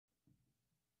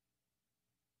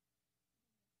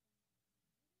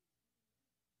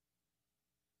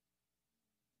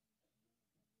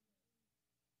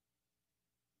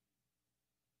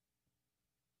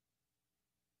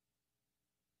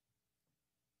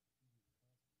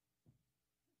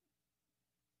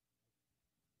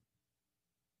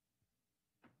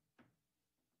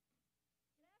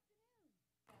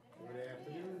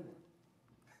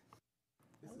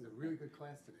good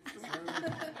class today.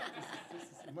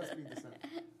 It must be December.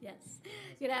 Yes.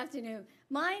 Good afternoon.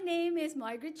 My name is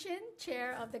Margaret Chin,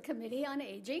 Chair of the Committee on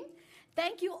Aging.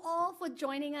 Thank you all for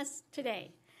joining us today.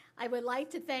 I would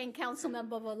like to thank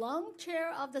Councilmember Valong,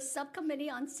 Chair of the Subcommittee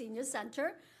on Senior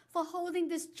Center, for holding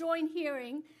this joint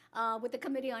hearing with the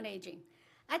Committee on Aging.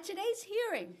 At today's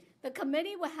hearing, the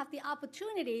committee will have the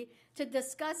opportunity to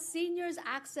discuss seniors'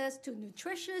 access to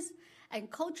nutritious and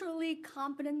culturally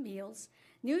competent meals.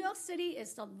 New York City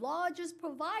is the largest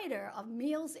provider of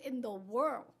meals in the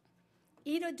world,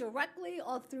 either directly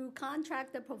or through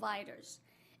contracted providers.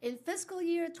 In fiscal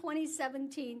year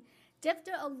 2017,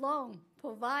 DFTA alone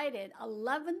provided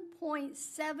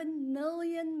 11.7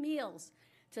 million meals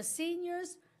to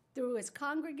seniors through its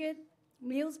congregate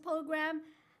meals program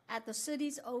at the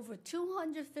city's over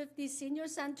 250 senior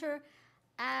center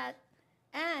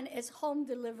and its home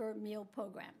delivered meal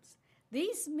programs.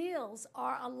 These meals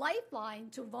are a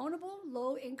lifeline to vulnerable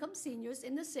low-income seniors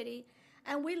in the city,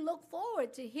 and we look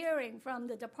forward to hearing from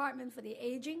the Department for the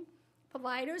Aging,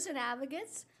 providers, and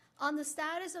advocates on the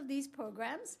status of these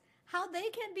programs, how they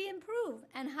can be improved,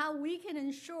 and how we can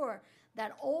ensure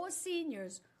that all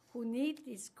seniors who need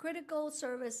this critical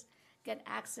service get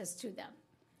access to them.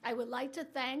 I would like to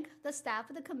thank the staff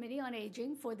of the Committee on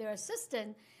Aging for their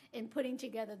assistance in putting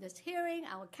together this hearing,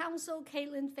 our counsel,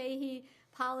 Caitlin Fahey,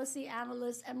 policy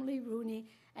analyst Emily Rooney,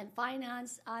 and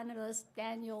finance analyst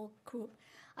Daniel Krupp.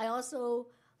 I also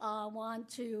want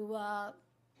to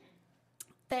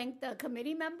thank the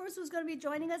committee members who's going to be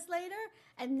joining us later.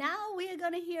 And now we are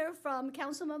going to hear from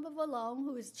Councilmember Valong,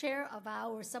 who is chair of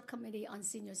our subcommittee on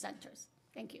senior centers.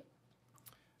 Thank you.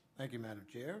 Thank you, Madam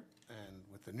Chair. And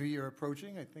with the new year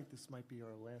approaching, I think this might be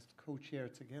our last co-chair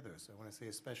together. So I want to say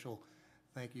a special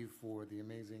thank you for the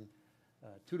amazing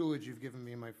tutelage you've given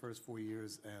me in my first 4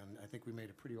 years. And I think we made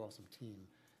a pretty awesome team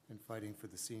in fighting for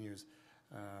the seniors.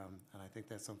 And I think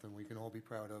that's something we can all be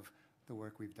proud of, the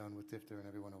work we've done with DFTA and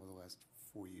everyone over the last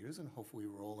 4 years. And hopefully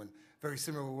we're all in very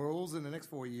similar roles in the next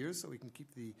 4 years so we can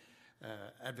keep the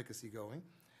advocacy going.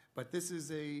 But this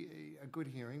is a good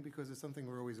hearing because it's something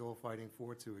we're always all fighting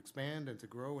for, to expand and to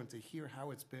grow and to hear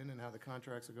how it's been and how the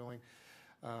contracts are going.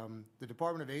 The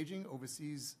Department of Aging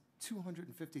oversees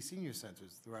 250 senior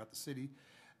centers throughout the city.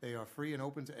 They are free and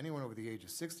open to anyone over the age of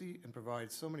 60 and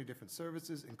provide so many different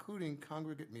services, including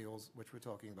congregate meals, which we're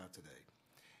talking about today.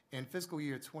 In fiscal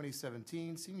year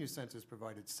 2017, senior centers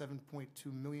provided 7.2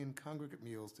 million congregate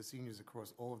meals to seniors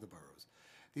across all of the boroughs.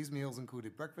 These meals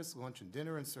included breakfast, lunch, and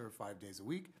dinner and served 5 days a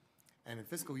week. And in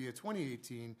fiscal year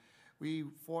 2018, we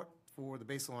fought for the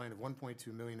baseline of $1.2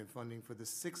 million in funding for the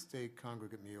 6-day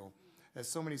congregate meal, as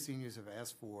so many seniors have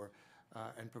asked for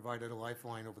and provided a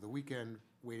lifeline over the weekend,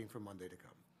 waiting for Monday to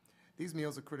come. These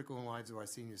meals are critical in the lives of our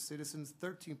senior citizens,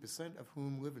 13% of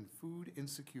whom live in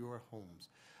food-insecure homes.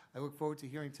 I look forward to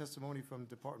hearing testimony from the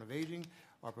Department of Aging,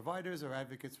 our providers, our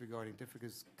advocates regarding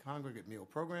DFTA's congregate meal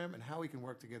program and how we can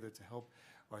work together to help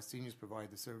our seniors provide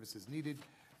the services needed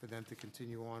for them to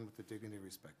continue on with the dignity and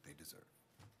respect they deserve.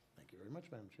 Thank you very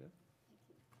much, Madam Chair.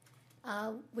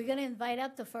 We're going to invite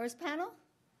up the first panel.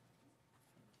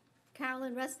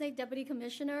 Carolyn Resnick, Deputy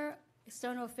Commissioner,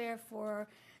 External Affairs for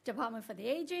Department for the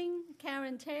Aging.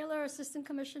 Karen Taylor, Assistant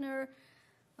Commissioner,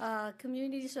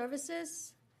 Community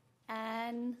Services.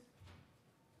 And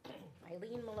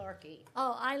Eileen Malarkey.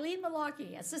 Oh, Eileen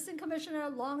Malarkey, Assistant Commissioner,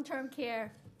 Long-Term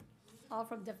Care, all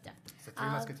from DFTA. It's the Three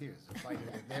Musketeers. Fighting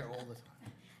there all the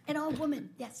time. And all women,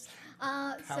 yes.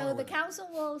 So the council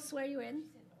will swear you in.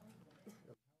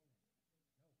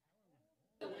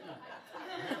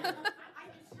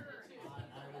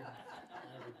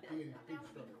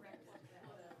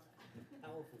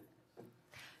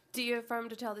 Do you affirm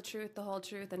to tell the truth, the whole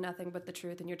truth, and nothing but the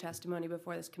truth in your testimony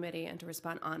before this committee and to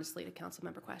respond honestly to council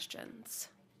member questions?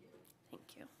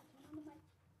 Thank you.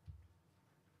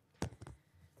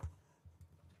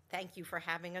 Thank you for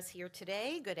having us here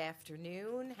today. Good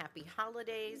afternoon. Happy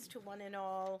holidays to one and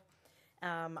all.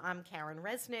 I'm Karen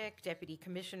Resnick, Deputy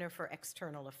Commissioner for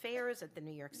External Affairs at the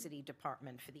New York City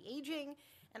Department for the Aging,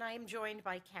 and I am joined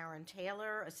by Karen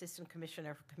Taylor, Assistant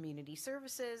Commissioner for Community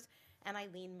Services, and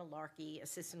Eileen Malarkey,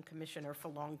 Assistant Commissioner for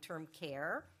Long-Term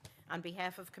Care. On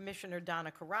behalf of Commissioner Donna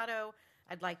Corrado,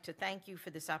 I'd like to thank you for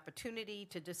this opportunity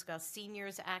to discuss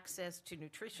seniors' access to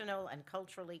nutritional and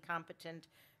culturally competent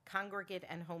congregate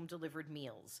and home-delivered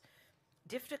meals.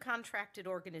 DFTA contracted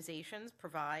organizations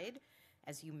provide,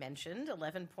 as you mentioned,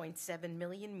 11.7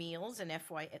 million meals in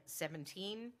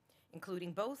FY17,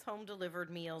 including both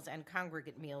home-delivered meals and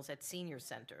congregate meals at senior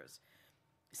centers.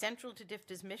 Central to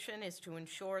DFTA's mission is to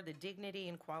ensure the dignity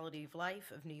and quality of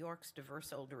life of New York's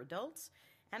diverse older adults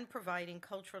and providing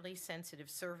culturally sensitive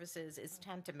services is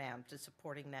tantamount to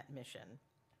supporting that mission.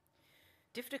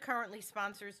 DFTA currently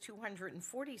sponsors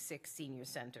 246 senior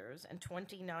centers and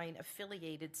 29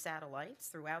 affiliated satellites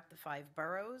throughout the 5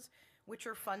 boroughs, which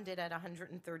are funded at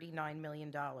 $139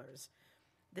 million.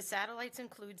 The satellites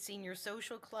include senior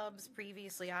social clubs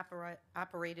previously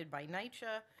operated by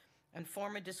NYCC and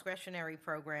former discretionary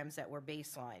programs that were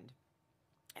baselined.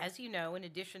 As you know, in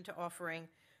addition to offering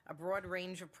a broad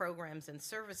range of programs and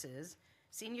services,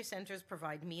 senior centers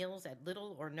provide meals at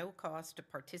little or no cost to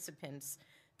participants,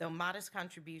 though modest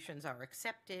contributions are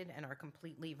accepted and are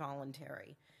completely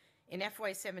voluntary. In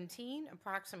FY17,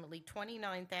 approximately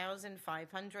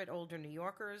 29,500 older New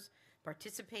Yorkers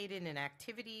participated in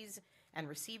activities and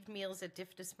received meals at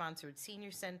DFTA-sponsored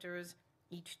senior centers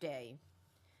each day.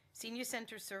 Senior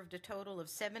centers served a total of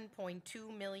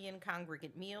 7.2 million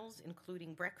congregate meals,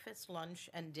 including breakfast, lunch,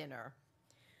 and dinner.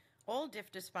 All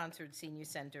DFTA-sponsored senior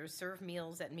centers serve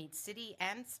meals that meet city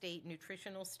and state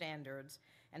nutritional standards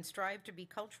and strive to be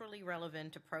culturally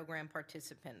relevant to program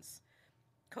participants.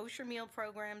 Kosher meal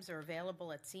programs are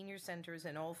available at senior centers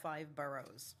in all 5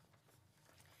 boroughs.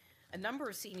 A number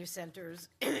of senior centers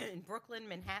in Brooklyn,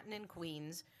 Manhattan, and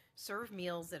Queens serve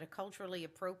meals that are culturally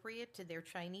appropriate to their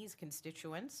Chinese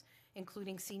constituents,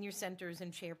 including senior centers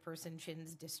in Chairperson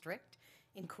Chin's district.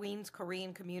 In Queens,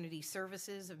 Korean Community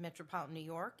Services of Metropolitan New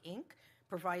York, Inc.,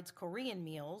 provides Korean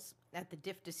meals at the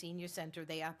DFTA Senior Center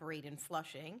they operate in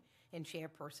Flushing, in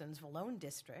Chairperson's Vallone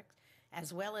district,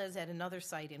 as well as at another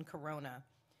site in Corona.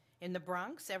 In the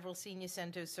Bronx, several senior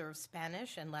centers serve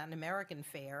Spanish and Latin American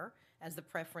fare as the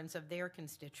preference of their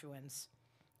constituents.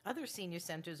 Other senior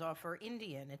centers offer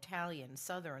Indian, Italian,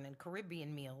 Southern, and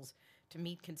Caribbean meals to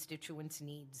meet constituents'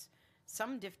 needs.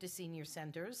 Some DFTA senior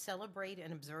centers celebrate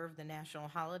and observe the national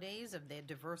holidays of their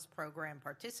diverse program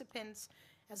participants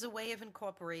as a way of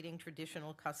incorporating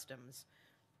traditional customs.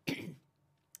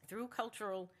 Through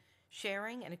cultural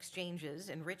sharing and exchanges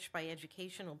enriched by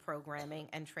educational programming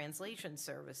and translation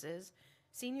services,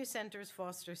 senior centers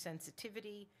foster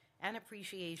sensitivity and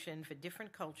appreciation for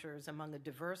different cultures among a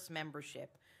diverse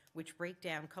membership, which break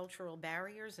down cultural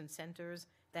barriers in centers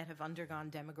that have undergone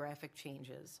demographic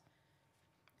changes.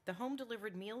 The Home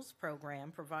Delivered Meals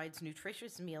program provides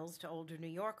nutritious meals to older New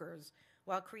Yorkers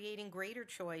while creating greater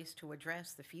choice to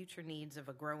address the future needs of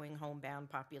a growing homebound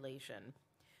population.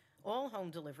 All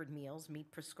home-delivered meals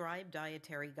meet prescribed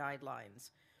dietary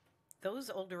guidelines. Those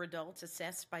older adults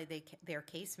assessed by their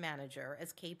case manager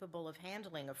as capable of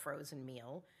handling a frozen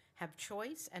meal have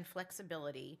choice and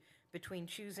flexibility between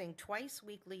choosing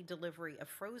twice-weekly delivery of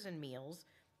frozen meals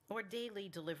or daily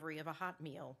delivery of a hot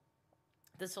meal.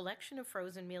 The selection of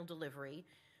frozen meal delivery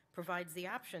provides the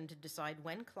option to decide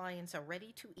when clients are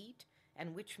ready to eat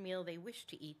and which meal they wish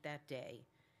to eat that day.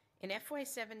 In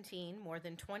FY17, more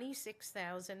than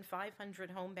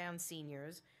 26,500 homebound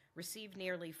seniors received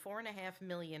nearly 4.5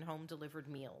 million home-delivered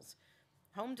meals.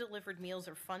 Home-delivered meals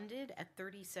are funded at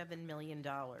 $37 million.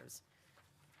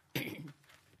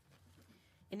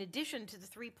 In addition to the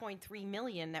 $3.3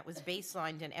 million that was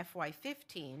baselined in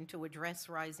FY15 to address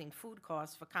rising food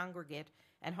costs for congregate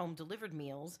and home-delivered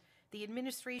meals, the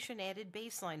administration added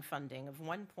baseline funding of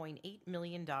 $1.8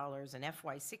 million in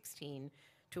FY16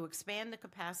 to expand the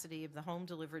capacity of the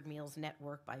home-delivered meals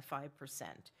network by 5%.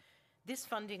 This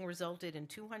funding resulted in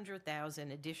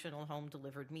 200,000 additional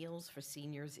home-delivered meals for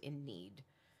seniors in need.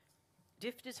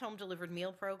 DFTA's home-delivered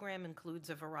meal program includes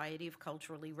a variety of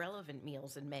culturally relevant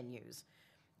meals and menus.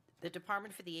 The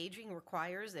Department for the Aging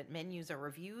requires that menus are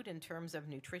reviewed in terms of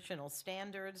nutritional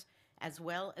standards as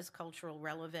well as cultural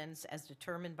relevance as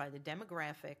determined by the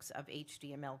demographics of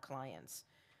HDML clients.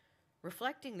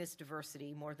 Reflecting this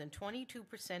diversity, more than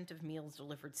 22% of meals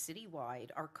delivered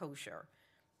citywide are kosher.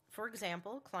 For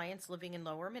example, clients living in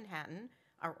Lower Manhattan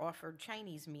are offered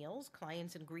Chinese meals,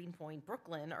 clients in Greenpoint,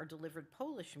 Brooklyn are delivered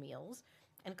Polish meals,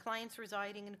 and clients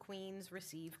residing in Queens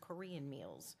receive Korean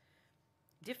meals.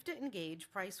 DFTA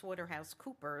engaged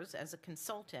PricewaterhouseCoopers as a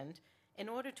consultant in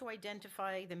order to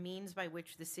identify the means by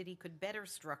which the city could better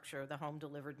structure the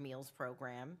home-delivered meals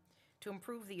program to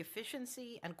improve the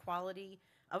efficiency and quality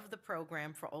of the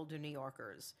program for older New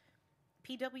Yorkers.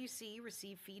 PwC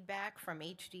received feedback from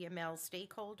HDML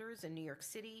stakeholders in New York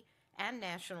City and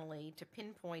nationally to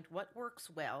pinpoint what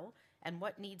works well and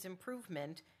what needs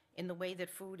improvement in the way that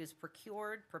food is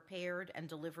procured, prepared, and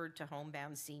delivered to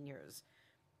homebound seniors.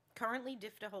 Currently,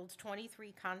 DFTA holds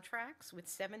 23 contracts with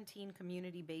 17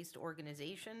 community-based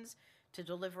organizations to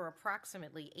deliver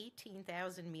approximately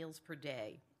 18,000 meals per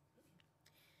day.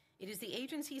 It is the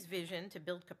agency's vision to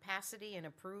build capacity and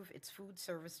improve its food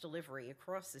service delivery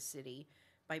across the city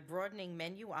by broadening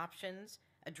menu options,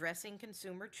 addressing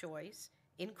consumer choice,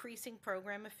 increasing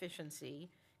program efficiency,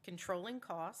 controlling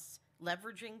costs,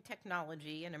 leveraging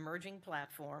technology and emerging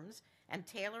platforms, and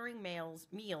tailoring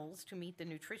meals to meet the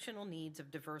nutritional needs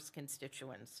of diverse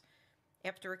constituents.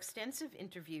 After extensive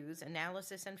interviews,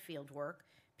 analysis, and fieldwork,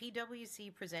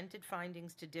 PwC presented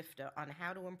findings to DFTA on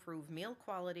how to improve meal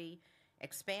quality,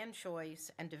 expand choice,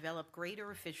 and develop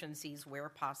greater efficiencies where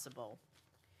possible.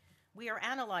 We are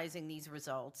analyzing these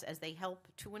results as they help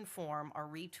to inform our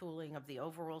retooling of the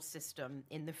overall system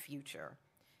in the future.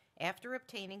 After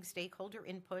obtaining stakeholder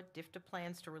input, DFTA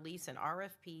plans to release an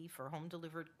RFP for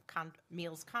home-delivered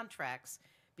meals contracts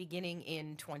beginning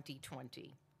in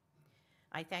 2020.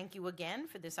 I thank you again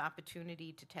for this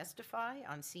opportunity to testify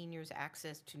on seniors'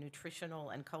 access to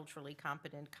nutritional and culturally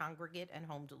competent congregate and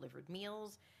home-delivered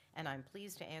meals, and I'm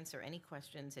pleased to answer any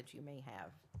questions that you may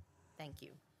have. Thank you.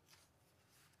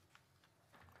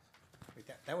 Wait,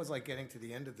 that was like getting to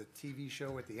the end of the TV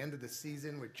show at the end of the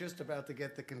season. We're just about to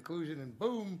get the conclusion, and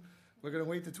boom, we're going to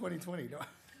wait to 2020. No,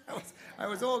 I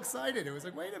was all excited. It was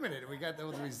like, wait a minute, we got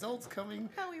those results coming.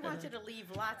 No, we want you to leave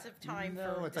lots of time for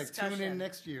No, it's like discussion. tune in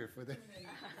next year for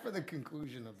the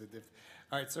conclusion of the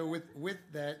All right, so with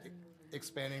that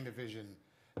expanding the vision,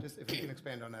 just if we can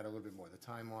expand on that a little bit more, the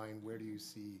timeline, where do you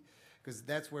see, because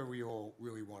that's where we all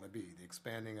really want to be, the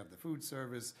expanding of the food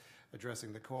service,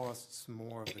 addressing the costs,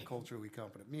 more of the culturally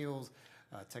competent meals,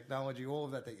 technology, all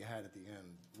of that you had at the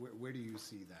end. Where do you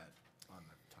see that on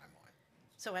the timeline?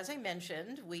 So as I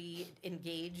mentioned, we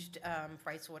engaged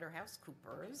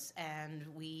PricewaterhouseCoopers, and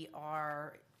we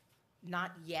are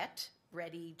not yet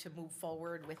ready to move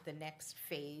forward with the next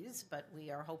phase, but we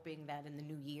are hoping that in the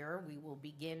new year we will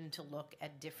begin to look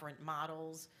at different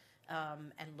models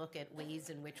and look at ways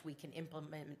in which we can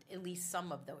implement at least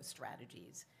some of those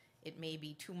strategies. It may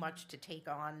be too much to take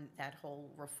on that whole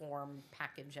reform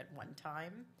package at one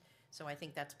time. So I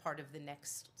think that's part of the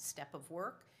next step of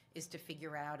work, is to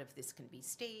figure out if this can be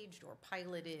staged or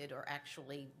piloted or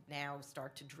actually now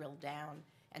start to drill down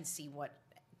and see what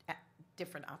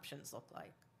different options look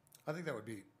like. I think that would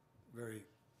be very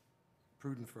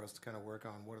prudent for us to kind of work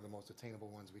on what are the most attainable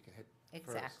ones we can hit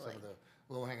first. Exactly. Some of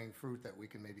the low-hanging fruit that we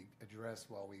can maybe address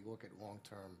while we look at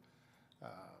long-term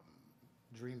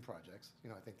dream projects. You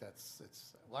know, I think it's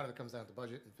a lot of it comes down to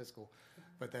budget and fiscal,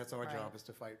 but that's our Right. job, is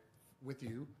to fight with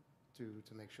you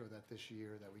to make sure that this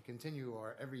year that we continue,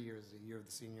 or every year is the year of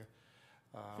the senior.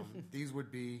 These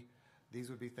would be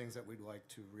things that we'd like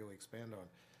to really expand on.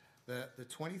 The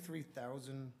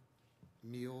 23,000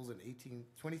 meals and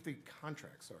 23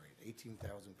 contracts, sorry,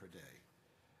 18,000 per day.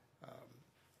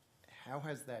 How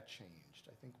has that changed?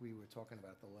 I think we were talking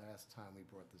about the last time we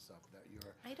brought this up, that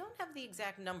you're... I don't have the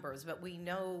exact numbers, but we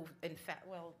know, in fact,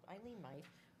 well, Eileen might,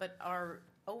 but our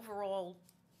overall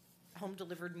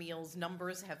home-delivered meals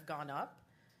numbers have gone up,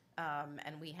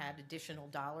 and we had additional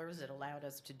dollars that allowed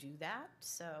us to do that.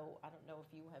 So I don't know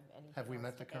if you have anything Have we else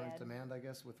met the to current add. demand, I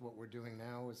guess, with what we're doing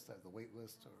now? Is that the wait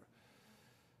list, or...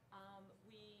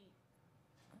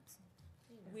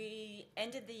 We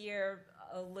ended the year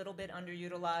a little bit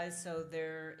underutilized, so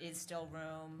there is still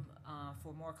room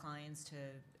for more clients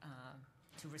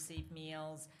to receive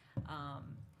meals.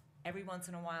 Every once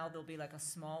in a while, there'll be like a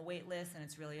small wait list, and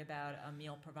it's really about a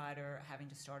meal provider having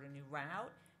to start a new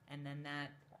route, and then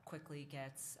that quickly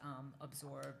gets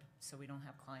absorbed, so we don't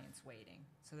have clients waiting.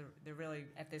 So there really,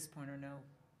 at this point, are no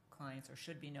clients, or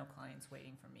should be no clients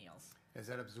waiting for meals. Is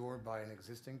that absorbed by an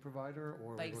existing provider,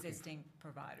 or... By we're looking- existing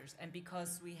providers. And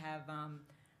because we have,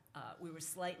 we were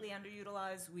slightly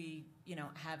underutilized, we,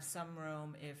 have some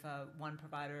room if one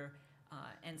provider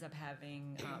ends up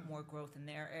having more growth in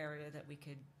their area, that we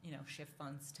could, shift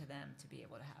funds to them to be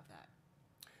able to have that.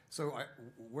 So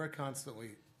we're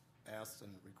constantly asked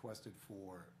and requested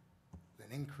for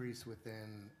an increase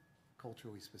within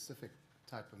culturally specific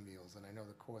type of meals, and I know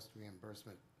the cost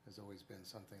reimbursement has always been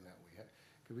something that we have.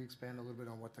 Could we expand a little bit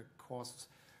on what the costs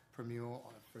per meal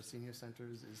for senior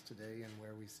centers is today and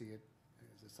where we see it?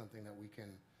 Is it something that we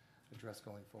can address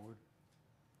going forward?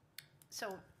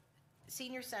 So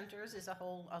senior centers is a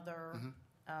whole other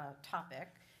topic,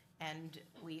 and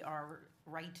we are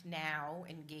right now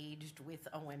engaged with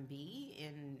OMB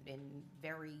in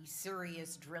very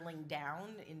serious drilling down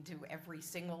into every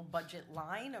single budget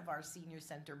line of our senior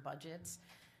center budgets,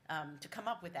 to come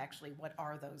up with actually what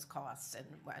are those costs and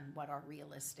what are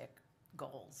realistic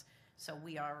goals. So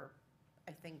we are,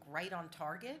 I think, right on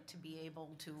target to be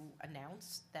able to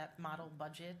announce that model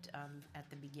budget at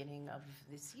the beginning of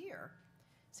this year.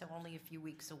 So only a few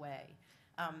weeks away.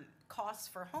 Costs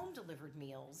for home-delivered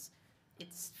meals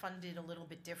it's funded a little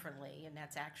bit differently, and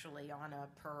that's actually on a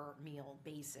per meal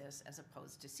basis as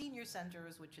opposed to senior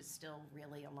centers, which is still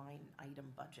really a line item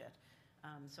budget.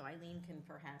 So Eileen can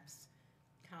perhaps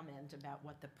comment about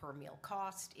what the per meal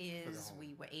cost is. home.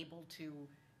 We were able to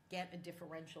get a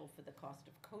differential for the cost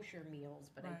of kosher meals,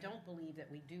 but I Right. don't believe that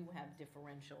we do have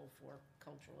differential for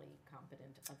culturally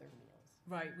competent other meals.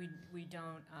 Right, we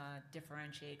don't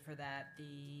differentiate for that.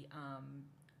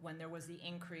 When there was the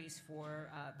increase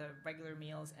for the regular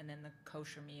meals and then the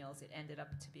kosher meals, it ended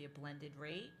up to be a blended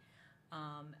rate.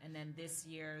 And then this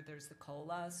year, there's the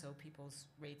COLA, so people's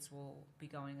rates will be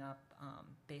going up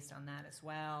based on that as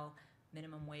well.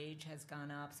 Minimum wage has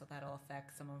gone up, so that'll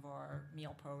affect some of our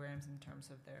meal programs in terms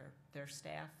of their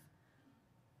staff.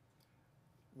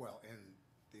 Well, and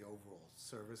the overall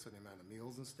service and the amount of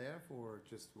meals and staff, or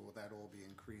just will that all be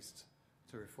increased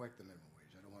to reflect the minimum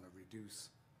wage? I don't want to reduce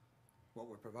what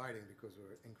we're providing because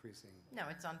we're increasing. No,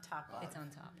 it's on top of. It's on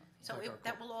top of. So Like our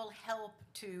that will all help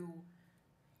to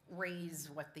raise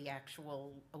what the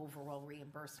actual overall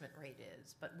reimbursement rate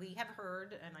is. But we have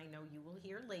heard, and I know you will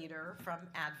hear later, from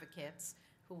advocates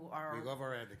who are. We love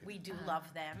our advocates. We do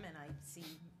love them, and I see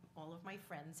all of my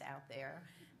friends out there.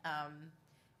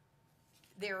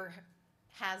 There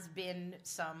has been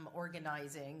some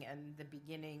organizing and the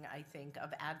beginning, I think,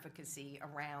 of advocacy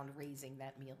around raising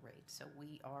that meal rate. So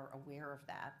we are aware of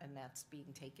that, and that's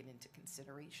being taken into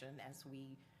consideration as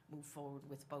we move forward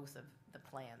with both of the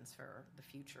plans for the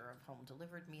future of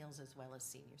home-delivered meals as well as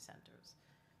senior centers.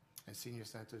 And senior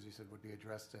centers, you said, would be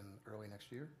addressed in early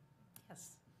next year?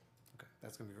 Yes. Okay,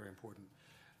 that's going to be very important,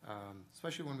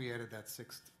 especially when we added that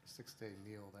six-day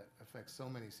meal that affects so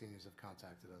many seniors have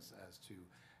contacted us as to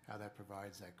how that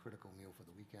provides that critical meal for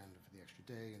the weekend, for the extra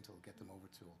day, until get them over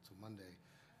to Monday.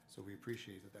 So we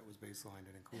appreciate that was baselined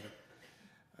and included.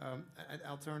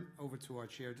 I'll turn over to our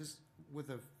chair just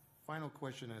with a final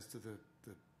question as to the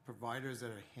providers that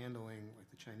are handling like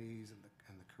the Chinese and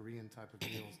the Korean type of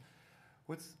meals.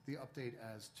 What's the update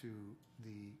as to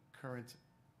the current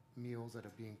meals that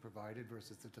are being provided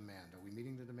versus the demand? Are we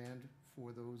meeting the demand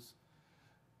for those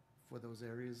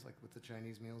areas, like with the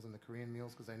Chinese meals and the Korean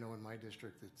meals? Because I know in my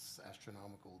district it's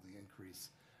astronomical, the increase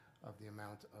of the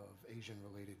amount of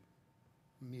Asian-related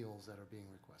meals that are being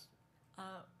requested.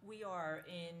 We are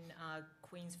in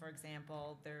Queens, for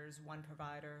example. There's one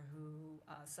provider who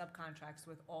subcontracts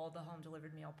with all the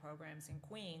home-delivered meal programs in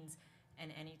Queens,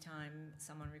 and anytime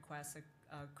someone requests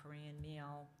a Korean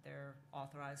meal, they're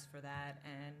authorized for that.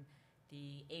 And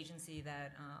the agency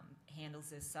that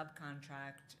handles this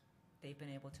subcontract, they've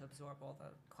been able to absorb all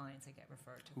the clients that get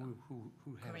referred to them. Who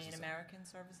handles Korean this? American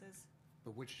Services.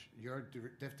 But which your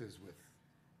DIFTA is with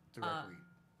directly?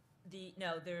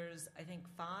 There's I think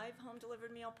 5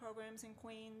 home-delivered meal programs in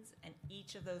Queens, and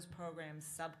each of those programs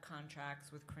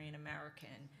subcontracts with Korean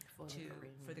American for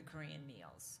the Korean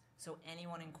meals. So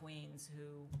anyone in Queens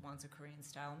who wants a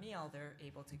Korean-style meal, they're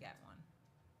able to get one.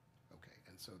 Okay,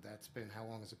 and so that's been, how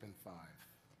long has it been? 5?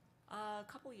 A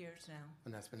couple years now.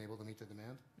 And that's been able to meet the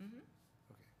demand? Mm-hmm.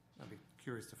 Okay, I'd be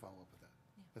curious to follow up with that.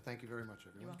 Yeah. But thank you very much,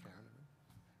 everyone. welcome. Karen, everyone.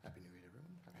 Happy New Year,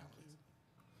 everyone. Happy holidays.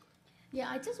 Yeah,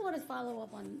 I just want to follow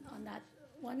up on that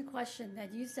one question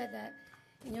that you said that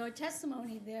in your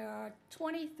testimony, there are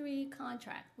 23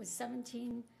 contracts with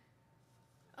 17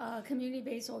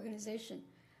 community-based organizations.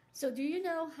 So do you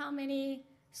know how many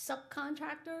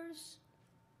subcontractors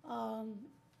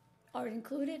are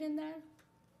included in that?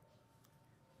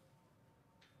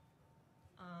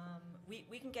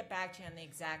 We can get back to you on the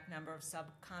exact number of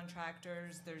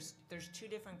subcontractors. There's 2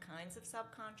 different kinds of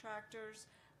subcontractors.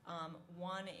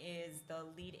 One is the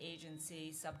lead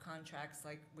agency subcontracts,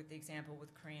 like with the example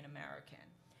with Korean American.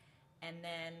 And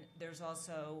then there's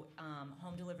also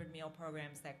home-delivered meal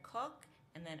programs that cook,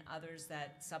 and then others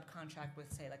that subcontract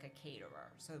with, say, like a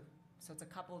caterer. So it's a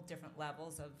couple of different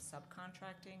levels of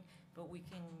subcontracting, but we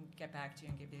can get back to you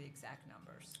and give you the exact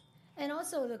numbers. And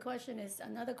also the question is,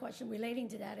 another question relating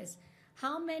to that is,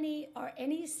 how many, are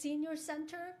any senior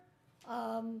center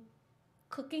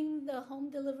cooking the home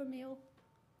delivered meal?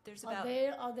 There's Are about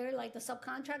they like the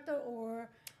subcontractor, or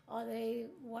are they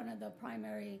one of the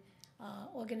primary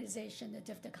organization that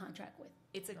DIFTA contract with?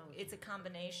 it's a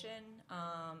combination,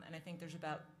 and I think there's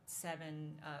about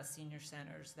 7 senior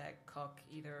centers that cook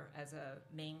either as a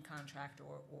main contractor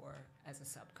or as a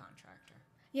subcontractor.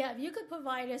 Yeah, if you could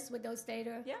provide us with those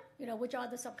data. Yeah. You know, which are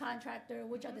the subcontractor,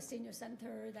 which are the senior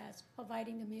center that's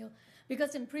providing the meal.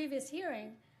 Because in previous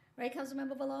hearing, right,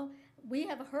 Councilmember Below, we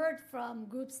have heard from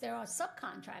groups that are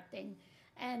subcontracting,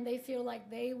 and they feel like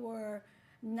they were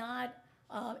not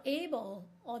able,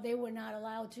 or they were not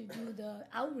allowed to do the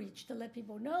outreach to let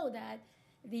people know that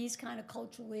these kind of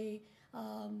culturally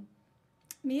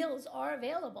meals are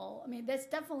available. I mean, there's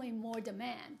definitely more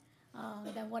demand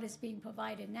than what is being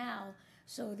provided now.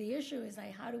 So the issue is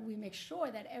like, how do we make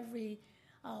sure that every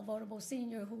vulnerable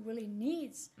senior who really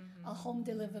needs a home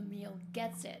delivered meal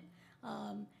gets it?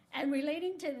 And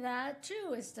relating to that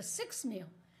too is the 6 meal.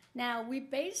 Now we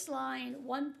baseline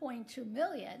 1.2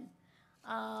 million,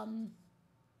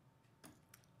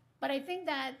 but I think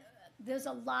that there's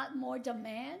a lot more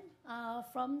demand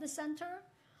from the center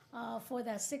for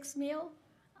that 6 meal.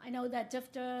 I know that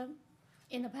DFTA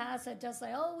in the past had just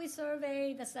like, oh, we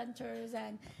survey the centers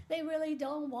and they really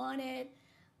don't want it,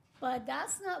 but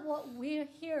that's not what we're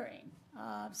hearing.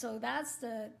 So that's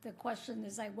the question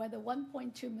is like whether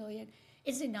 1.2 million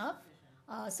is enough,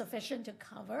 sufficient to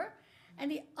cover. And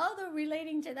the other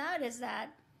relating to that is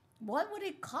that what would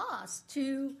it cost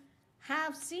to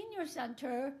have senior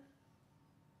center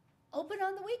open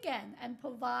on the weekend and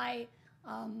provide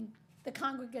the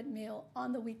congregate meal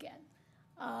on the weekend?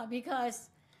 Because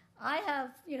I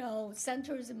have,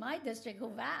 centers in my district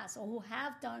who've asked or who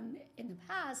have done in the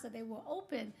past that they will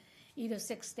open either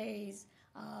 6 days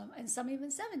and some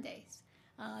even 7 days.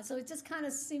 So it just kind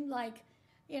of seemed like,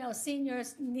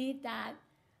 seniors need that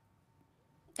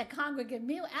congregate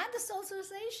meal and the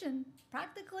socialization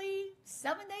practically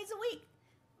 7 days a week,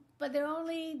 but they're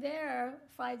only there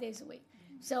 5 days a week.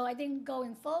 So I think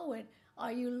going forward,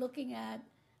 are you looking at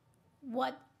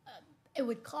what it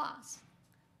would cost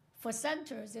for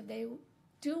centers if they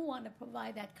do want to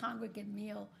provide that congregate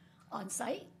meal on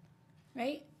site,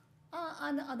 right,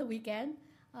 on the weekend,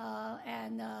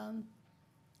 and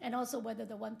also whether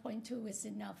the 1.2 is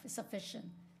sufficient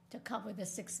to cover the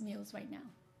 6 meals right now?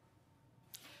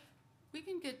 We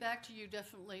can get back to you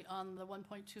definitely on the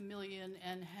 1.2 million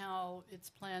and how it's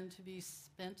planned to be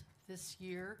spent this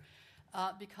year.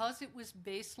 Because it was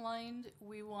baselined,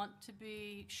 we want to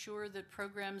be sure that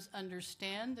programs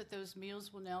understand that those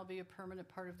meals will now be a permanent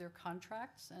part of their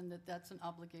contracts and that that's an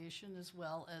obligation as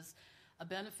well as a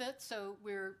benefit. So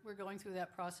we're going through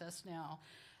that process now.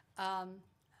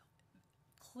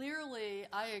 Clearly,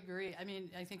 I agree. I mean,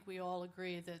 I think we all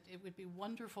agree that it would be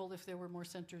wonderful if there were more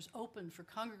centers open for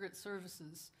congregate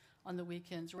services on the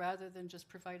weekends rather than just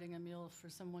providing a meal for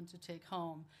someone to take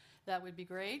home. That would be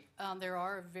great. There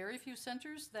are very few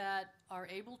centers that are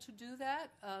able to do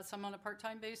that, some on a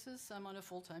part-time basis, some on a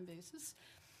full-time basis.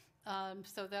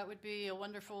 So that would be a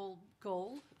wonderful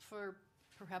goal for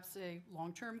perhaps a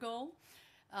long-term goal.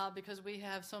 Because we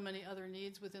have so many other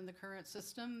needs within the current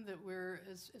system that we're,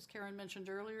 as Karen mentioned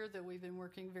earlier, that we've been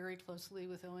working very closely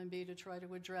with OMB to try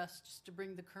to address, just to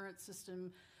bring the current system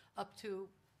up to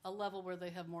a level where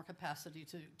they have more capacity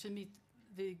to meet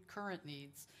the current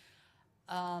needs.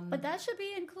 But that should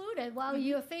be included while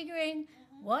you're figuring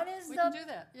what is We can do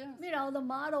that, yeah. The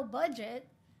model budget.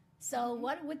 So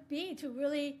what it would be to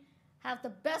really have the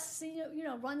best senior,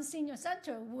 run senior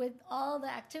center with all the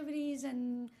activities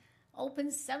and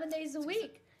open 7 days a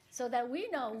week, so that we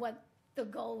know what the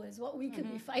goal is, what we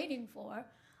could be fighting for.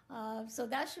 So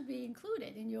that should be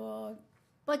included in your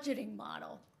budgeting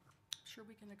model. Sure,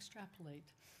 we can extrapolate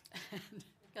and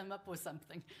come up with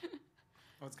something.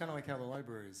 Well, it's kind of like how the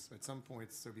libraries, at some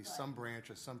points, there'll be some branch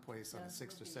or some place on the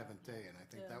 6th or 7th day, and I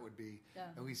think that would be,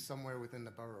 at least somewhere within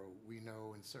the borough, we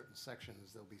know in certain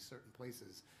sections, there'll be certain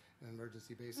places, on an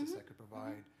emergency basis, that could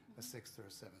provide a 6th or a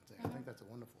 7th day. I think that's a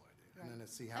wonderful idea. Right. And then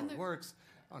let's see how it works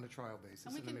on a trial basis,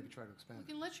 and then maybe try to expand We it.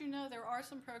 can let you know there are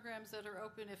some programs that are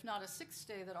open, if not a 6th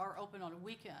day, that are open on a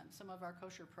weekend. Some of our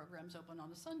kosher programs open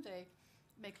on a Sunday,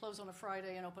 may close on a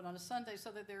Friday and open on a Sunday,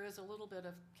 so that there is a little bit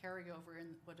of carryover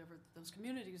in whatever those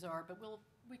communities are. But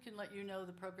we can let you know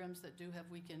the programs that do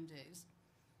have weekend days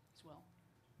as well.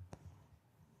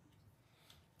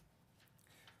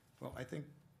 Well, I think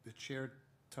the chair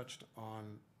touched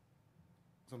on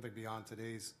something beyond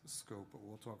today's scope, but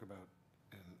we'll talk about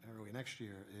in early next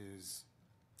year, is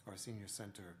our senior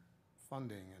center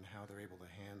funding and how they're able to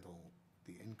handle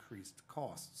the increased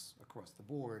costs across the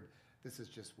board. This is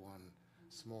just one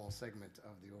small segment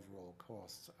of the overall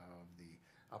costs of the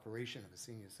operation of a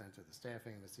senior center, the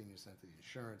staffing of a senior center, the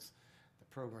insurance, the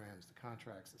programs, the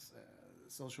contracts, the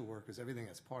social workers, everything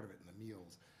that's part of it, and the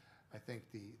meals. I think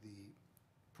the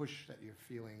push that you're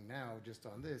feeling now just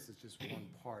on this is just one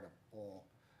part of all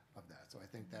of that. So I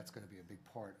think that's going to be a big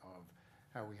part of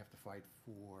how we have to fight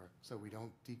for, so we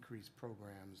don't decrease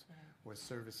programs or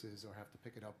services or have to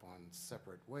pick it up on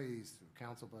separate ways through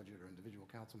council budget or individual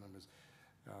council members.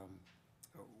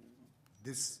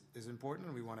 This is important,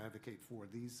 and we want to advocate for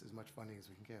these as much funding as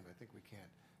we can. But I think we can't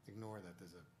ignore that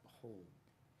there's a whole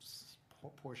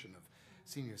portion of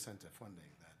senior center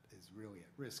funding that is really at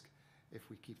risk if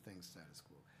we keep things status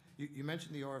quo. You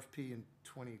mentioned the RFP in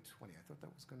 2020. I thought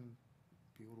that was going to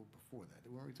be a little before that.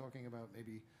 Weren't we talking about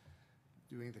maybe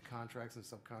doing the contracts and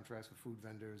subcontracts with food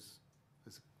vendors?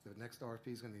 The next RFP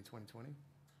is going to be in 2020?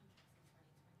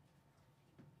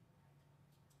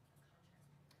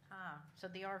 So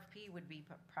the RFP would be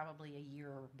probably a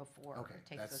year before. Okay, It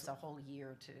takes that's- us a whole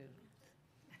year to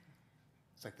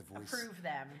It's like the voice. approve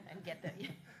them and get the,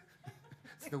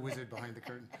 It's the wizard behind the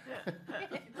curtain.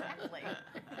 exactly.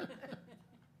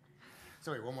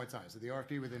 So wait, one more time. So the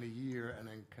RFP within a year and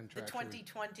then The contractually.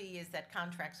 2020 is that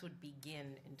contracts would begin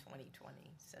in 2020.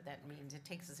 So that means it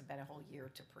takes us about a whole year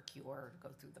to procure, go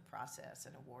through the process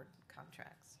and award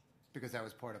contracts. Because that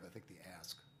was part of, I think, the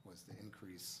ask was the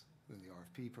increase in the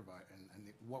RFP provide,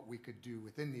 and what we could do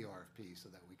within the RFP so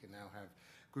that we can now have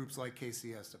groups like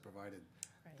KCS that provided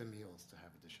the meals to have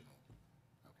additional.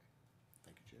 Okay,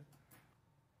 thank you,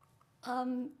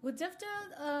 Chair. Would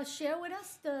DIFTA share with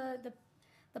us the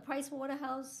Price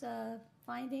Waterhouse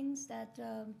findings that,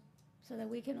 so that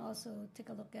we can also take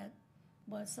a look at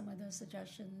what some of the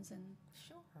suggestions and,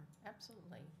 Sure,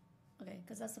 absolutely. okay,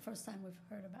 because that's the first time we've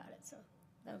heard about it, so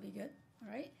that would be good, all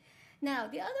right? Now,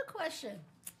 the other question,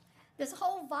 this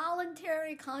whole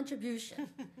voluntary contribution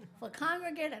for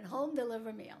congregate and home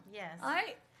delivered meal. Yes. All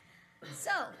right,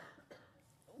 so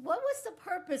what was the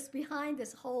purpose behind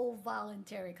this whole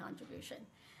voluntary contribution?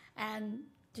 And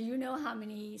do you know how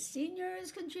many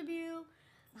seniors contribute,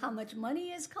 how much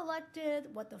money is collected,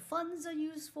 what the funds are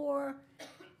used for,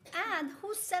 and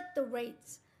who set the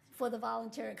rates for the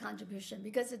voluntary contribution?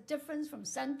 Because it differs from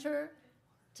center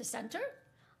to center.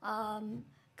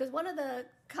 Because one of the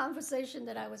conversation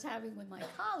that I was having with my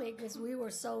colleague is we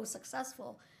were so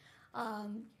successful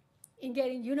in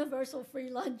getting universal free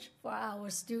lunch for our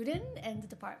student and the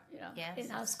department, Yes,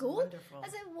 in our it's school. wonderful. I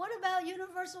said, what about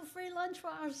universal free lunch for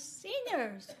our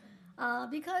seniors?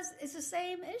 Because it's the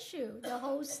same issue, the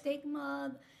whole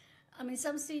stigma. I mean,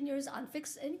 some seniors on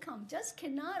fixed income just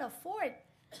cannot afford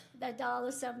that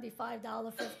 $1.75,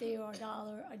 $1.50, or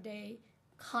 $1 a day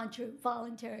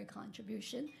voluntary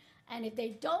contribution. And if they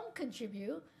don't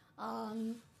contribute,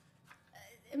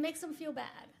 it makes them feel bad.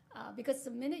 Because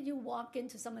the minute you walk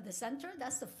into some of the center,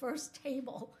 that's the first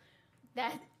table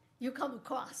that you come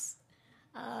across.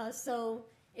 So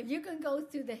if you can go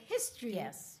through the history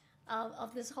Yes.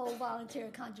 of this whole voluntary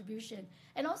contribution.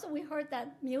 And also we heard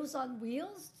that Meals on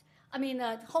Wheels,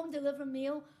 home delivered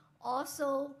meal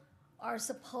also are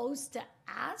supposed to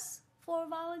ask for a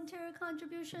voluntary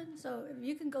contribution. So if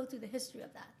you can go through the history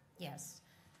of that. Yes.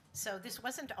 So this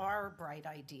wasn't our bright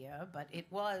idea, but it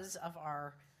was of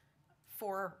our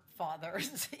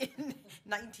forefathers in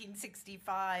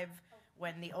 1965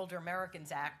 when the Older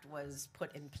Americans Act was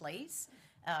put in place.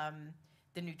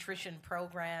 The nutrition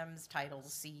programs, Titles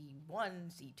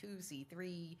C1, C2,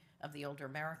 C3 of the Older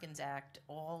Americans Act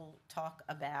all talk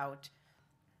about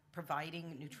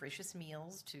providing nutritious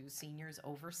meals to seniors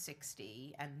over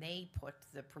 60, and they put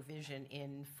the provision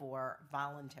in for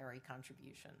voluntary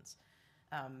contributions.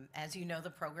 As you know, the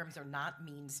programs are not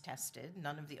means tested.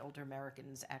 None of the Older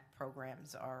Americans Act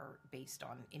programs are based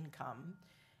on income.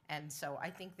 And so I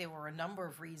think there were a number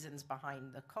of reasons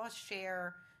behind the cost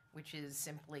share, which is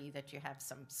simply that you have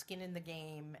some skin in the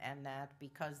game, and that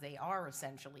because they are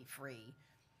essentially free,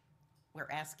 we're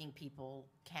asking people,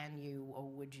 can you or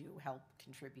would you help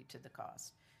contribute to the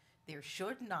cost? There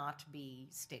should not be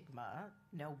stigma.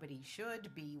 Nobody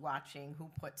should be watching who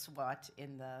puts what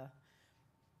in the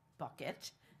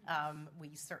bucket.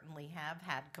 We certainly have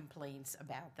had complaints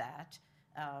about that.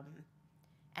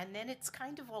 And then it's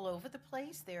kind of all over the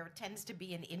place. There tends to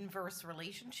be an inverse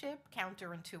relationship,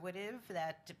 counterintuitive,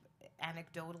 that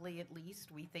anecdotally at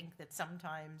least, we think that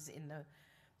sometimes in the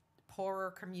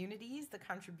poorer communities, the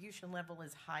contribution level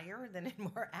is higher than in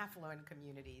more affluent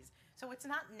communities. So it's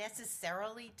not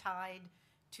necessarily tied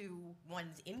to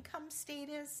one's income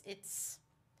status. It's,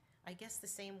 I guess, the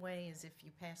same way as if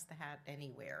you pass the hat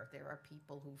anywhere. There are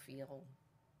people who feel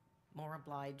more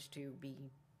obliged to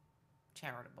be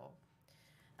charitable.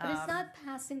 But it's not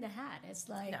passing the hat. It's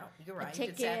like No, you're right. a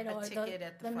It's ticket, a or ticket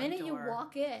at the front minute you door.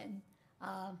 walk in.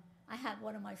 I had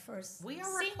one of my first We are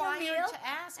senior required meal, to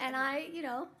ask, and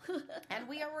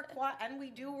and we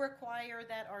do require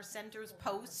that our centers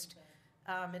post.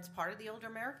 It's part of the Older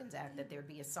Americans Act that there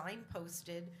be a sign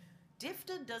posted.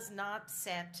 DIFTA does not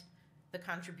set the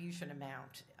contribution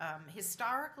amount.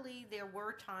 Historically, there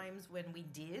were times when we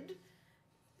did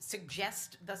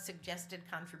suggest the suggested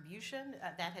contribution.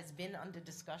 That has been under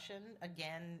discussion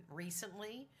again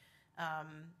recently.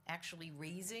 Actually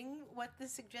raising what the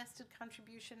suggested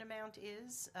contribution amount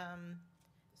is,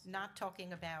 not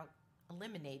talking about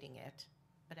eliminating it.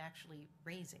 but actually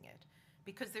raising it.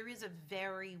 Because there is a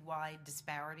very wide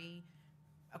disparity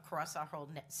across our whole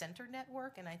center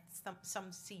network, and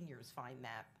some seniors find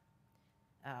that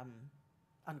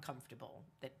uncomfortable,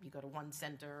 that you go to one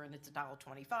center and it's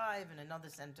 $1.25 and another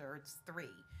center it's $3.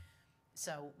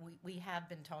 So we have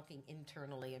been talking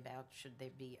internally about should there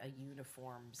be a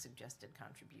uniform suggested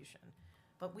contribution.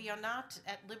 But we are not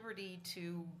at liberty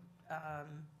to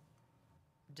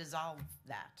dissolve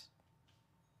that.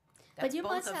 But That's you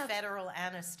both must a have- federal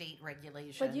and a state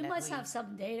regulation. But you that must we- have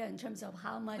some data in terms of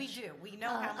how much We do. We know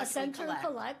how a much we center collect.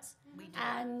 collects We do.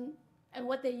 and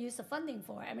what they use the funding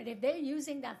for. I mean, if they're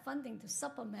using that funding to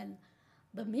supplement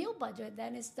the meal budget,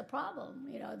 then it's the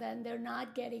problem. Then they're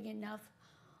not getting enough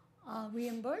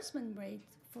reimbursement rate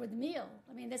for the meal.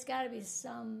 I mean, there's got to be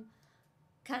some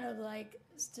kind of like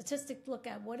statistic look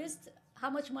at how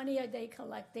much money are they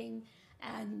collecting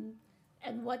and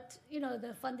what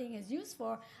the funding is used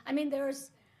for. I mean,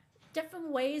 there's different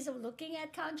ways of looking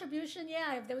at contribution.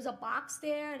 Yeah, if there was a box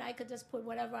there and I could just put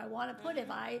whatever I want to put, if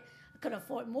I could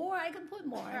afford more, I can put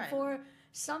more. And Right. for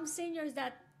some seniors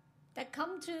that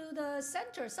come to the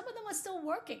center, some of them are still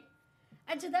working.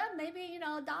 And to them, maybe,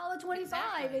 $1.25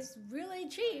 Exactly. is really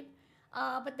cheap,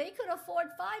 but they could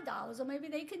afford $5, or maybe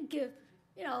they can give,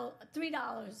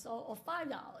 $3 or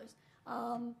 $5.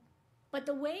 But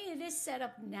the way it is set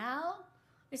up now,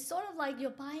 it's sort of like you're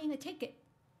buying a ticket.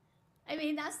 I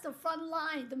mean, that's the front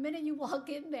line. The minute you walk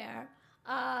in there,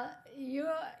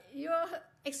 you're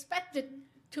expected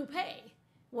to pay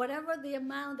whatever the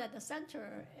amount that the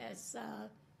center is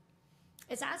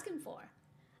asking for.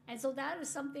 And so that is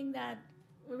something that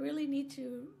we really need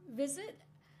to visit.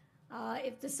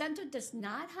 If the center does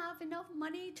not have enough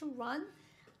money to run,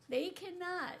 they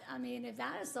cannot. I mean, if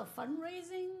that is a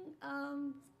fundraising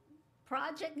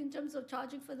project in terms of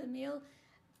charging for the meal,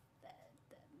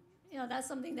 that's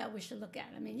something that we should look at.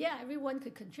 I mean, yeah, everyone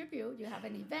could contribute. You have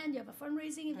an event, you have a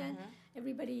fundraising event,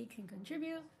 everybody can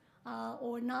contribute.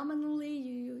 Or nominally,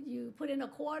 you put in a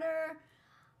quarter,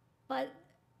 but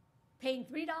paying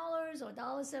 $3 or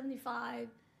 $1.75,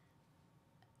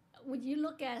 when you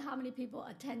look at how many people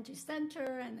attend to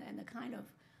center and the kind of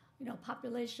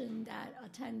population that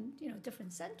attend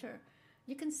different center,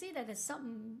 you can see that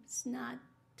something's not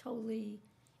totally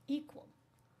equal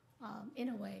in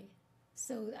a way.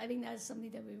 So I think that's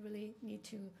something that we really need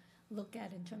to look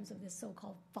at in terms of this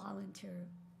so-called volunteer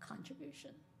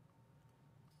contribution.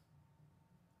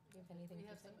 Do you have anything We to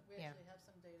have say? some, we Yeah. actually have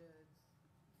some data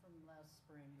from last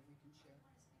spring that we can share.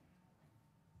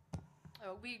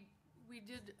 We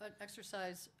did an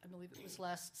exercise, I believe it was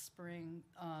last spring,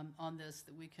 on this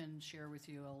that we can share with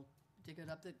you. I'll dig it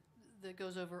up. That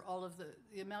goes over all of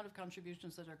the amount of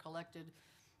contributions that are collected,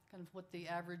 kind of what the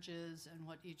average is and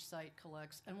what each site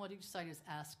collects and what each site is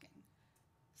asking.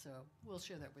 So we'll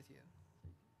share that with you.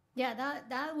 Yeah,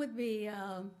 that would be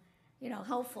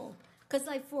helpful, because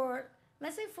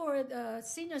let's say for the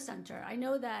senior center, I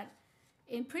know that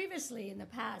previously in the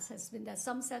past has been that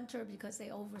some center, because they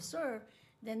overserve,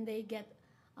 then they get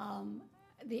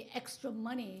the extra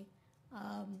money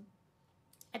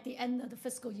at the end of the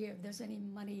fiscal year if there's any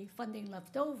money funding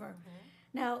left over.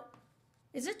 Now,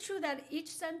 is it true that each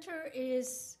center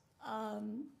is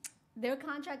their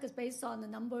contract is based on the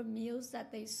number of meals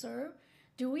that they serve?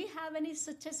 Do we have any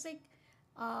statistic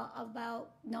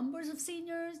about numbers of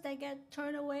seniors that get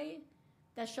turned away,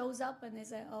 that shows up and they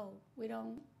say, "Oh, we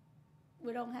don't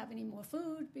have any more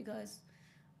food because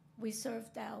we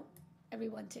served out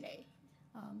everyone today"?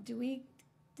 Did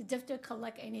the district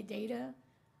collect any data?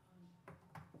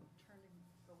 Turning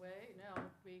away, no,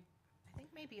 I think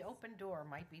maybe Open Door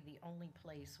might be the only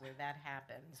place where that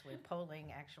happens, where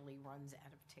polling actually runs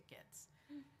out of tickets.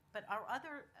 But our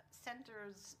other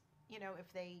centers,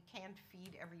 if they can't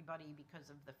feed everybody because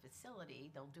of the facility,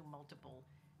 they'll do multiple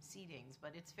seatings.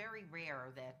 But it's very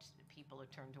rare that people are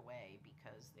turned away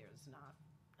because there's not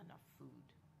enough food.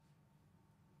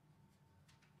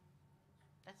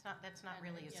 That's not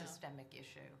really a yeah. systemic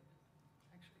issue.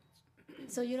 actually,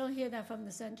 So you don't hear that from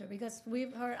the center, because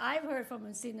I've heard from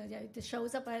a senior that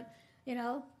shows up at,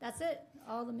 that's it.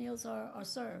 All the meals are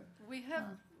served. we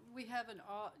have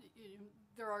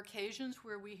there are occasions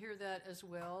where we hear that as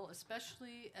well,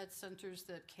 especially at centers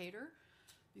that cater,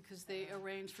 because they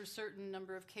arrange for certain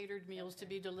number of catered meals to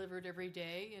be delivered every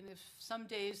day, and if some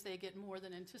days they get more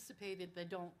than anticipated,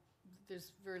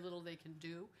 there's very little they can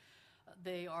do.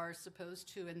 They are supposed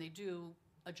to, and they do,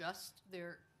 adjust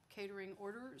their catering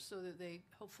order so that they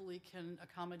hopefully can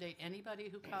accommodate anybody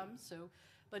who comes.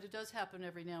 But it does happen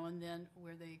every now and then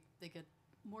where they get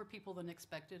more people than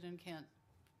expected and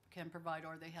can provide,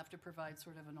 or they have to provide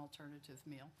sort of an alternative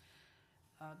meal.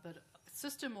 But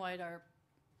system-wide, our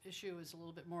issue is a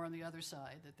little bit more on the other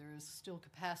side, that there is still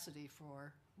capacity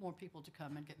for more people to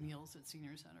come and get meals at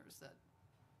senior centers that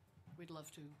we'd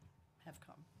love to have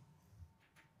come.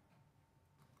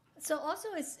 So also,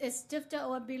 is STIFTA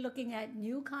or be looking at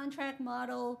new contract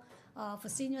model for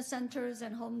senior centers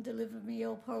and home delivered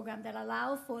meal program that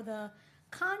allow for the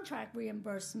contract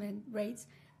reimbursement rates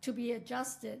to be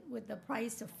adjusted with the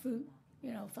price of food,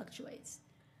 fluctuates?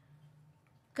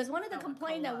 Because one of the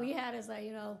complaints that we had is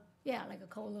like, like a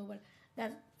COLA,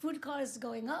 that food cost is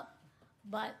going up,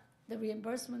 but the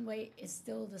reimbursement rate is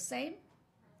still the same.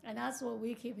 And that's what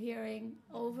we keep hearing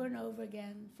over and over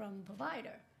again from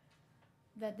provider,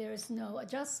 that there is no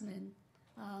adjustment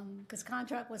because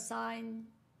contract was signed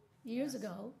years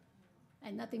ago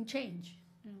and nothing changed.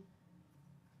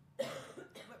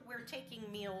 We're taking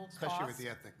meal costs. Especially with the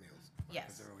ethnic meals. Yes.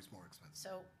 Because they're always more expensive.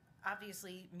 So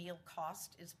obviously, meal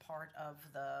cost is part of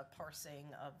the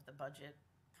parsing of the budget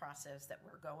process that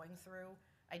we're going through.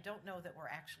 I don't know that we're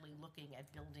actually looking at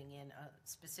building in a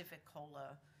specific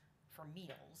COLA for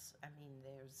meals. I mean,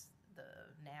 there's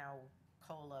the now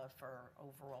COLA for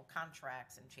overall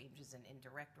contracts and changes in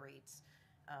indirect rates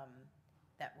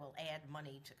that will add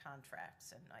money to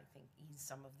contracts and I think ease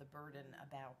some of the burden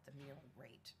about the meal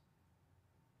rate.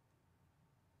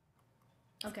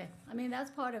 Okay, I mean, that's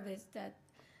part of it, that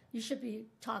you should be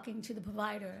talking to the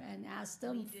provider and ask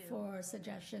them for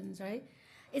suggestions, right?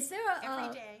 Is there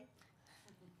Every day.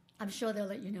 I'm sure they'll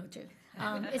let you know too.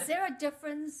 Is there a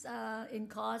difference in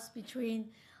cost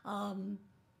between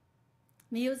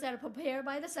meals that are prepared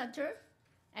by the center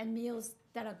and meals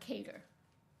that are catered?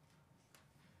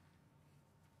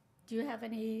 Do you have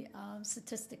any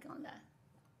statistic on that?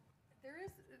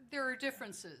 There are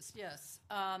differences, yes.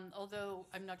 Although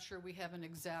I'm not sure we have an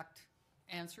exact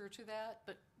answer to that,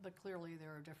 but clearly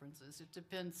there are differences. It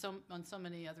depends on so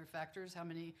many other factors: how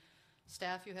many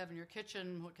staff you have in your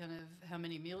kitchen, how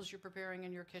many meals you're preparing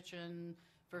in your kitchen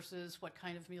versus what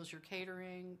kind of meals you're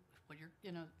catering,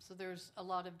 so there's a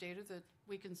lot of data that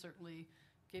we can certainly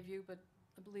give you, but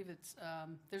I believe it's,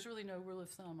 there's really no rule of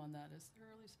thumb on that, is there,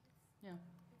 Elisa? Yeah.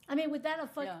 I mean, would that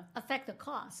affect the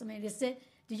cost? I mean,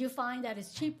 do you find that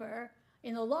it's cheaper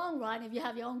in the long run if you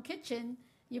have your own kitchen,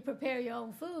 you prepare your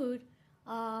own food,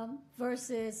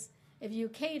 versus if you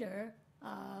cater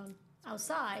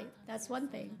outside? That's one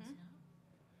thing.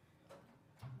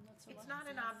 It's not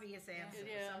an obvious answer.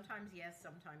 Yeah. Sometimes yes,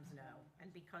 sometimes no.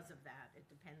 And because of that, it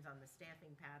depends on the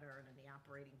staffing pattern and the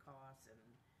operating costs. And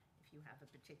if you have a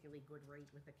particularly good rate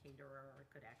with a caterer, it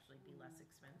could actually be less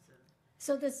expensive.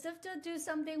 So does STIFTA do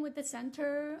something with the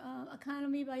center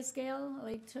economy by scale,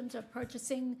 like in terms of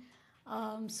purchasing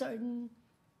certain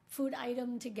food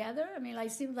item together? I mean,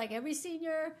 it seems like every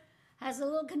senior has a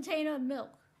little container of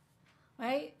milk,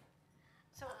 right?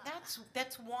 So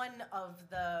that's one of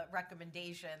the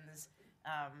recommendations,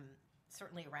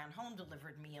 certainly around home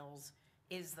delivered meals,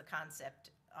 is the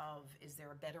concept of, is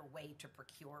there a better way to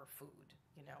procure food,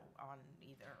 on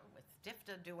either with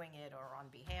DFTA doing it or on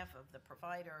behalf of the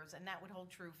providers, and that would hold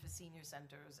true for senior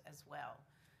centers as well.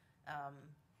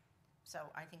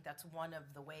 So I think that's one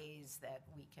of the ways that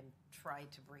we can try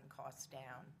to bring costs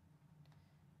down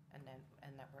and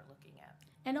that we're looking at.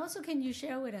 And also, can you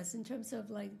share with us in terms of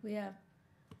we have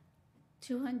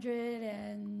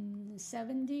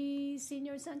 270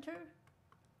 senior center?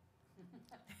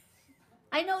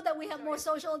 I know that we have more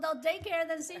social adult daycare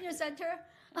than senior center.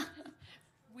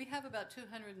 We have about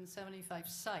 275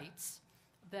 sites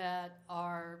that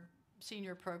are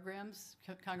senior programs,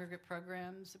 congregate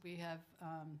programs. We have,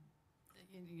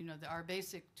 our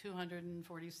basic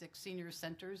 246 senior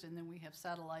centers, and then we have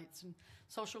satellites and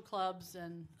social clubs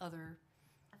and other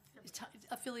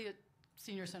affiliate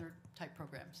senior center type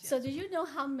programs. Yes. So do you know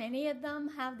how many of them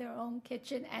have their own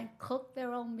kitchen and cook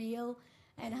their own meal,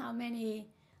 and how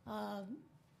many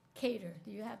cater?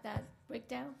 Do you have that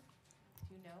breakdown?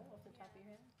 Do you know off the top of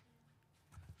your head?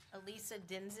 Elisa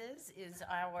Dinzes is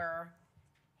our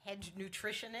head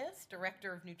nutritionist,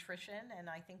 director of nutrition, and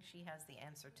I think she has the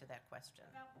answer to that question.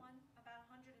 About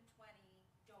 120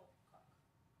 don't cook.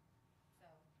 So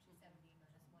 270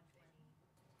 minus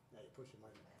 120. Now you're pushing my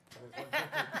math. There's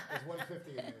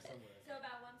 150 in there somewhere. So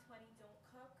about 120 don't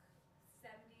cook.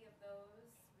 70 of those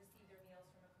receive their meals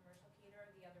from a commercial caterer.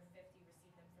 The other 50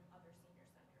 receive them from other senior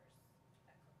centers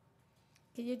that cook.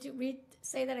 Can you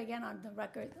say that again on the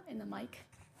record in the mic?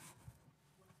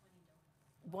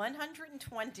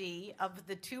 120 of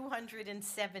the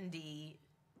 270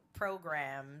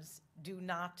 programs do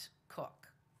not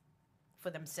cook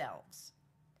for themselves.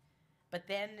 But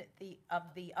then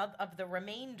of the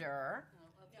remainder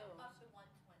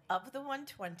Of the 120, of the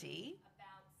 120,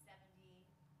 about 70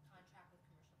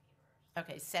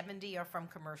 Okay, 70 are from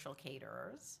commercial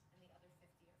caterers.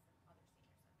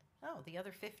 Oh, the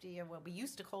other 50 are what we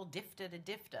used to call DIFTA to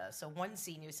DIFTA. So one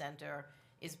senior center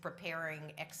is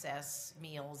preparing excess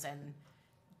meals and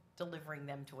delivering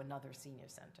them to another senior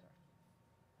center.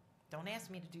 Don't ask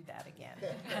me to do that again.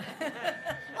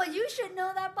 Well, you should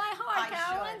know that by heart, I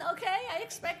Carolyn. should. Okay, I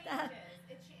expect that.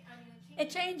 It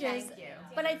changes. Thank you.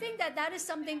 But I think that is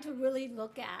something to really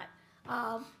look at.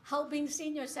 Helping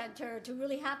senior center to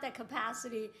really have that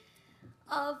capacity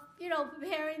of,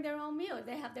 preparing their own meal.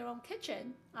 They have their own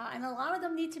kitchen, and a lot of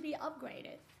them need to be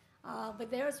upgraded. But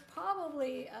there's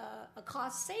probably a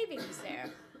cost savings there.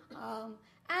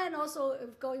 And also,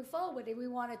 if going forward, if we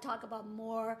want to talk about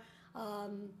more,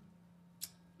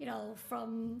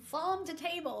 from farm to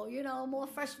table, more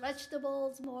fresh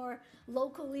vegetables, more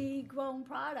locally grown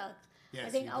product. Yes, I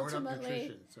think you brought up ultimately,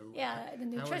 nutrition. So yeah, the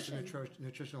nutrition. How has the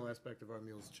nutritional aspect of our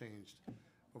meals changed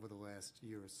over the last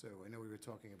year or so? I know we were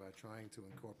talking about trying to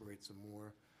incorporate some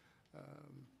more,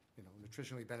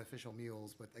 nutritionally beneficial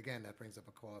meals, but again, that brings up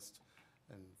a cost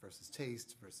and versus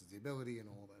taste versus the ability and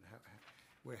all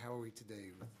that. How are we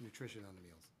today with nutrition on the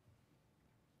meals?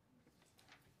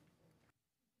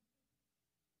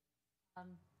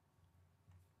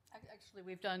 Actually,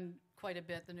 we've done quite a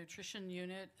bit. The nutrition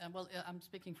unit, I'm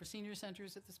speaking for senior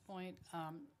centers at this point. I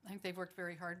think they've worked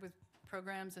very hard with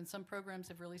programs, and some programs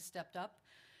have really stepped up,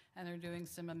 and they're doing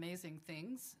some amazing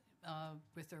things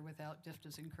with or without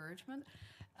DIFTA's encouragement.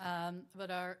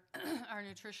 But our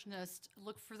nutritionists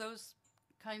look for those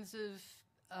kinds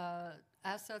of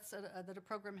assets that a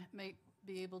program may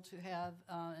be able to have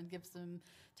and gives them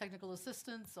technical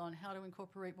assistance on how to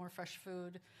incorporate more fresh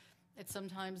food. It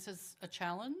sometimes is a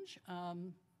challenge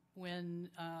when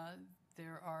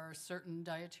there are certain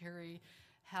dietary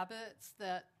habits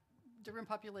that different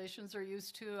populations are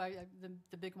used to.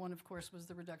 The big one, of course, was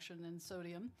the reduction in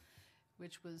sodium,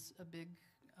 which was a big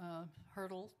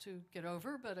hurdle to get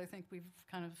over, but I think we've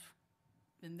kind of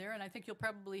been there, and I think you'll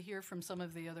probably hear from some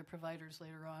of the other providers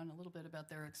later on a little bit about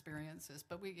their experiences.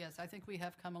 But yes, I think we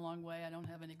have come a long way. I don't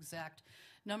have an exact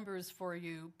numbers for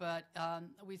you, but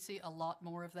we see a lot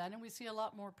more of that, and we see a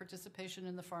lot more participation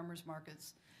in the farmers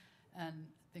markets and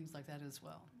things like that as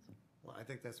well. Well, I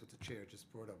think that's what the chair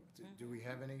just brought up. Do we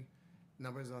have any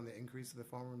numbers on the increase of the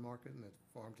farmer market and the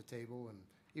farm to table? And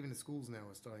even the schools now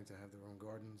are starting to have their own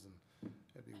gardens, and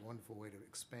that'd be a wonderful way to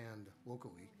expand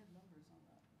locally.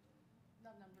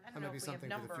 I don't know if we have something for the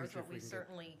numbers, future but if we we can get-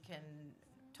 certainly can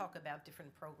talk about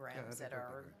different programs think that that'd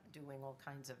be are great. doing all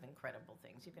kinds of incredible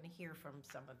things. You're going to hear from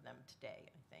some of them today,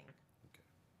 I think. Okay,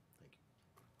 thank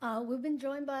you. We've been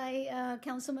joined by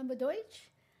Councilmember Deutsch,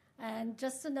 and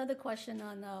just another question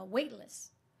on wait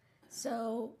lists.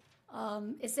 So,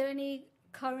 is there any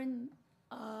current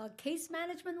case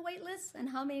management wait lists, and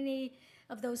how many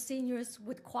of those seniors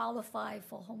would qualify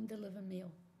for home delivered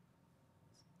meal?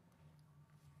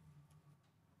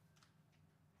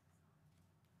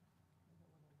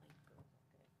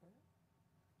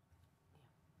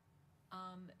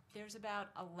 There's about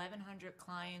 1,100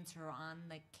 clients who are on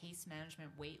the case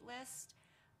management wait list,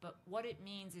 but what it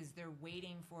means is they're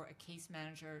waiting for a case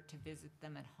manager to visit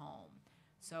them at home.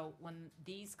 So when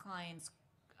these clients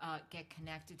get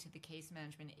connected to the case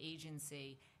management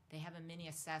agency, they have a mini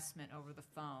assessment over the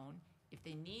phone. If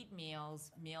they need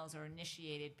meals, meals are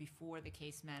initiated before the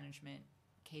case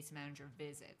manager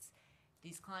visits.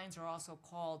 These clients are also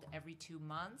called every 2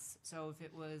 months. So if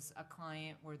it was a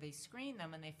client where they screened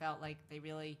them and they felt like they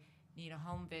really need a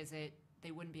home visit, they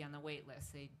wouldn't be on the wait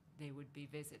list. They would be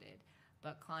visited.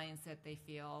 But clients that they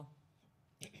feel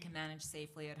can manage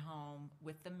safely at home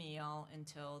with the meal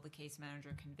until the case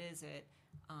manager can visit,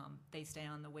 they stay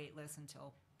on the wait list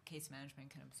until case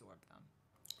management can absorb them.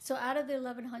 So out of the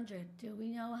 1,100, do we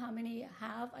know how many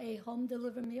have a home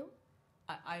delivered meal?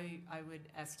 I would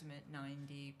estimate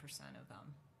 90% of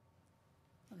them.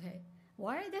 Okay.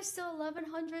 Why are there still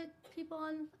 1,100 people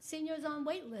seniors on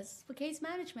wait lists for case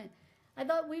management? I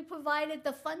thought we provided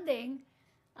the funding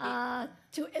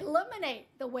to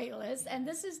eliminate the wait list, and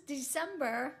this is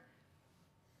December.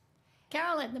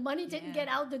 Carolyn, the money didn't get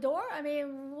out the door? I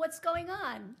mean, what's going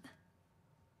on?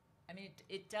 I mean,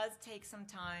 it does take some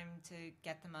time to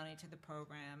get the money to the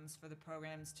programs, for the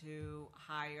programs to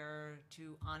hire,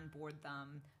 to onboard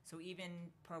them. So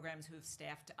even programs who have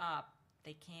staffed up,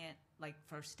 they can't, like,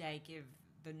 first day give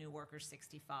the new workers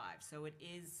 65. So it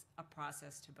is a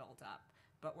process to build up.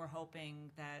 But we're hoping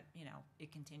that,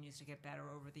 it continues to get better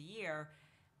over the year.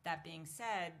 That being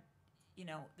said,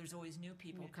 there's always new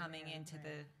people coming into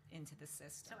the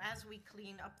system. So as we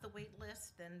clean up the wait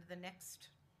list, then the next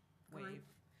Wave. group,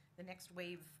 the next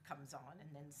wave comes on, and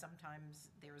then sometimes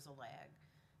there's a lag.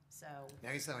 So,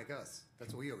 Now you sound like us.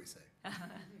 That's what we always say.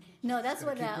 No, that's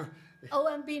what Gotta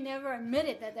OMB never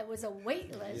admitted that there was a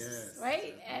wait list, Yes.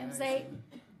 right? And Right. say,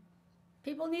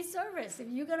 people need service. If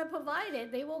you're gonna provide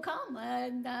it, they will come.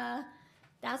 And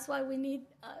that's why we need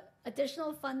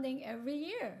additional funding every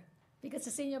year, because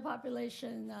the senior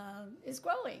population is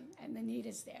growing and the need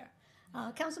is there.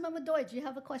 Councilmember Deutsch, do you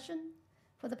have a question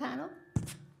for the panel?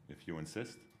 If you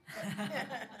insist.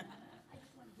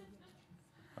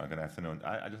 Good afternoon.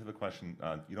 I just have a question.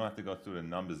 You don't have to go through the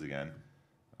numbers again,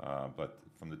 but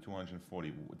from the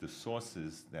 240, the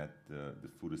sources that the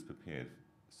food is prepared.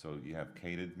 So you have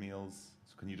catered meals.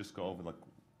 So can you just go over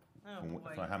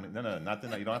from how many? No, not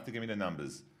the. You don't have to give me the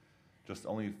numbers. Just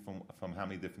only from how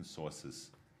many different sources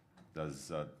does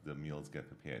the meals get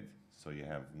prepared? So you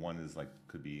have one is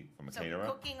could be from a caterer.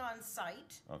 So cooking on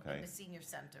site Okay. in the senior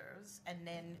centers, and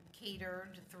then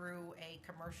catered through a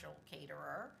commercial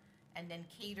caterer, and then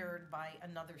catered by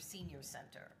another senior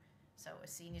center. So a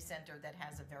senior center that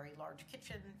has a very large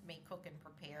kitchen may cook and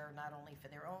prepare not only for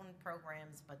their own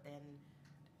programs, but then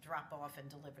drop off and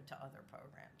deliver to other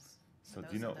programs. So those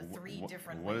do you know are the three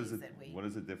different what ways is that we what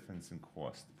is the difference in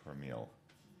cost per meal?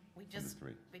 we from the just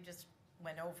three? we just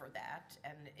went over that,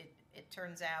 and it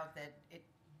turns out that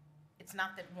it's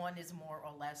not that one is more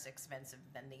or less expensive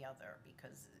than the other,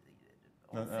 because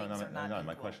all things are not No. equal.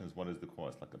 My question is, what is the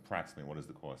cost? Approximately, what is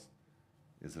the cost?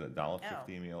 Is it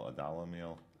 $1.50 a meal, $1 a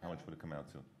meal? How much would it come out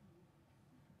to?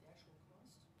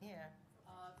 Yeah.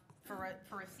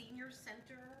 For a senior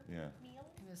center Yeah.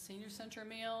 meal? In a senior center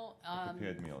meal,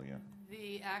 Prepared meal, yeah.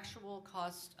 the actual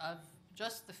cost of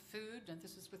just the food, and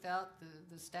this is without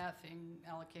the staffing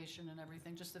allocation and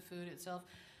everything, just the food itself,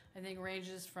 I think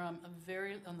ranges from on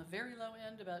the very low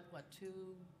end, about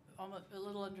almost a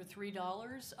little under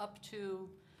 $3, up to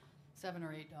 $7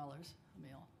 or $8 a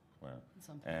meal Wow. in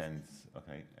some places.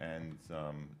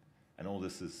 And all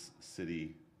this is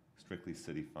strictly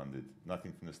city funded.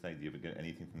 Nothing from the state. Do you ever get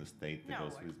anything from the state that No,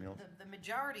 goes for these meals? the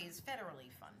majority is federally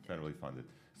funded. Federally funded.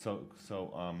 So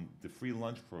the free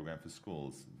lunch program for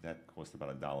schools, that cost about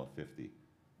 $1.50,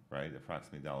 right?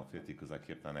 Approximately $1.50, because I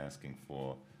kept on asking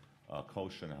for a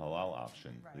kosher and halal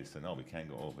option. They Right. said, no, we can't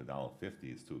go over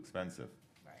 $1.50. It's too expensive.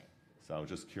 Right. So I was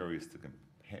just curious to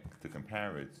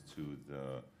compare it to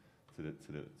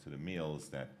the meals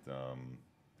that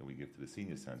we give to the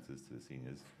senior centers, to the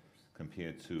seniors,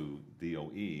 compared to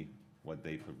DOE, what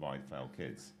they provide for our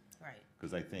kids. Right.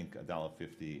 Because I think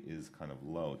 $1.50 is kind of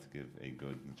low to give a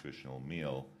good nutritional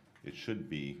meal. It should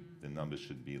be, the numbers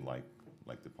should be like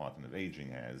Department of Aging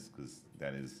has, because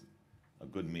that is a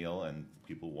good meal and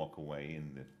people walk away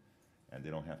and they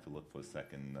don't have to look for a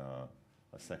second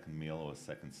meal or a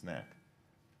second snack.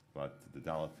 But the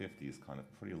 $1.50 is kind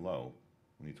of pretty low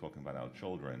when you're talking about our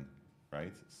children,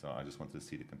 right? So I just wanted to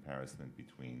see the comparison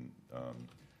between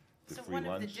the So free one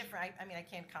of lunch. the different, I mean, I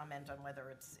can't comment on whether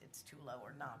it's too low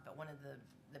or not, but one of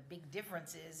the big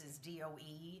differences is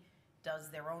DOE does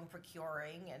their own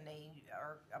procuring, and they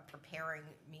are preparing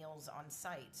meals on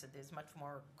site. So there's much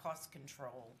more cost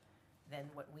control than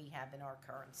what we have in our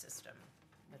current system,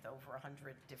 with over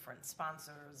 100 different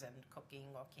sponsors and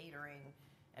cooking or catering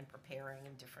and preparing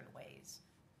in different ways,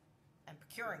 and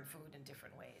procuring food in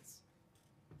different ways.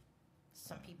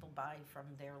 Some people buy from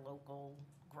their local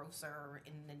grocer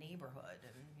in the neighborhood,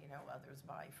 and others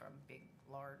buy from big,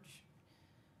 large.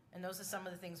 And those are some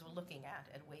of the things we're looking at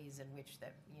ways in which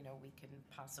that we can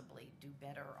possibly do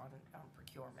better on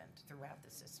procurement throughout the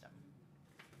system.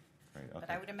 Right, But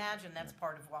okay. I would imagine that's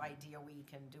part of why DOE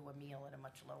can do a meal at a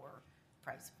much lower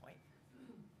price point.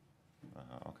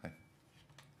 Okay.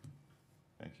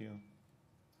 Thank you.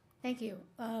 Thank you.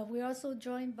 We're also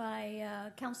joined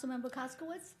by Councilmember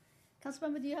Koskowitz.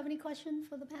 Councilmember, do you have any questions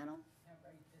for the panel? Not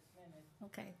right this minute.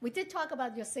 Okay. We did talk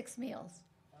about your 6 meals,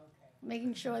 Okay.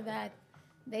 making sure that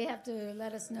they have to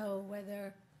let us know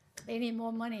whether they need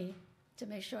more money to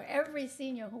make sure every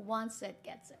senior who wants it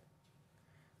gets it.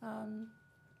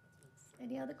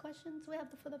 Any other questions we have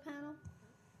for the panel?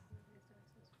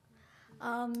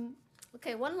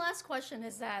 Okay, one last question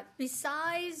is that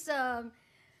besides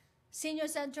senior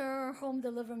center home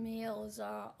delivered meals,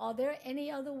 are there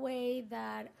any other way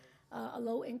that a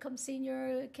low-income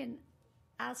senior can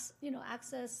access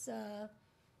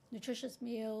nutritious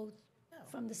meals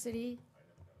from the city?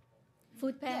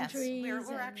 Food pantries? Yes,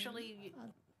 we're and- actually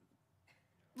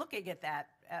looking at that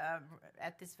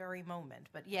at this very moment.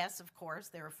 But yes, of course,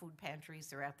 there are food pantries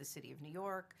throughout the city of New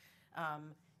York.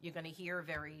 You're going to hear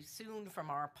very soon from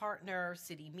our partner,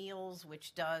 City Meals,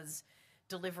 which does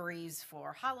deliveries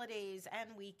for holidays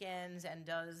and weekends, and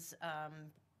does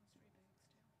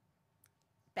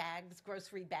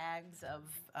grocery bags of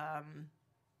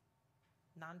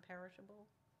non-perishable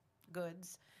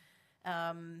goods.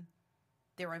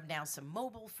 There are now some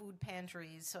mobile food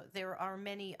pantries, so there are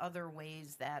many other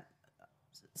ways that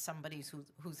somebody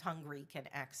who's hungry can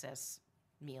access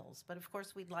meals. But of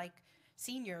course, we'd like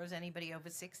seniors, anybody over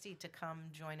 60, to come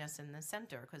join us in the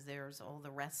center, because there's all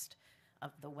the rest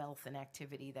of the wealth and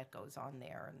activity that goes on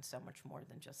there, and so much more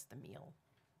than just the meal.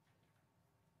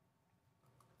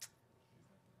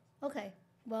 Okay,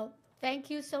 well, thank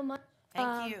you so much.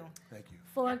 Thank you. Thank you.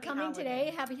 For Happy coming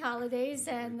today. Happy holidays,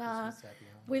 and Christmas, happy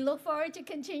we look forward to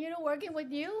continue to working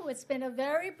with you. It's been a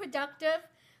very productive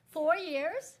 4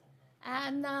 years,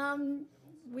 and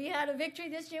we had a victory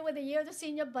this year with the year of the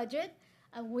senior budget,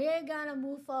 and we're gonna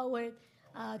move forward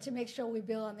to make sure we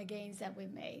build on the gains that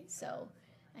we've made. So,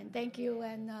 and thank you,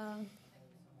 and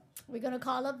we're gonna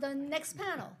call up the next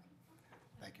panel.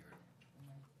 Thank you.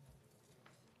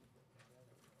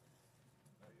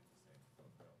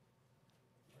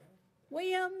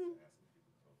 William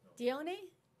Dione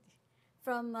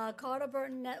from Carter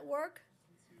Burton Network,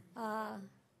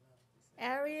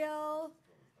 Ariel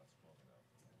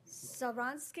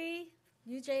Saransky,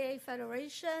 UJA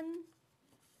Federation,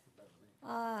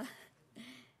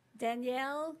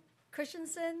 Danielle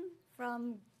Christensen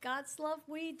from God's Love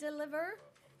We Deliver,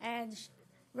 and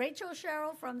Rachel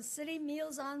Sherrill from City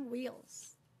Meals on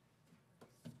Wheels.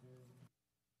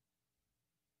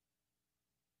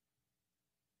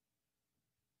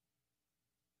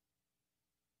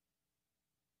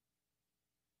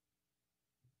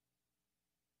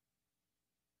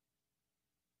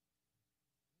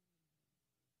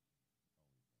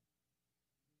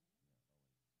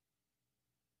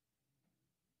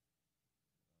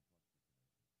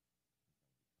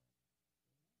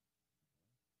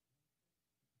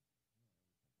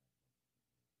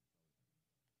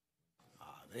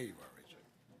 There you are, Richard.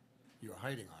 You were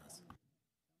hiding on us.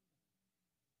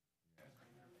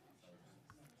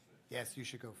 Yes, you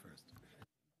should go first.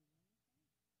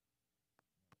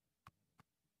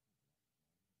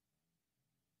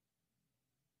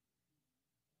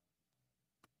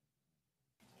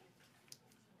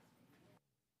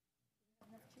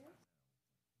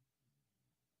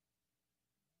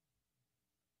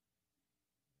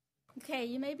 Okay,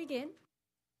 you may begin.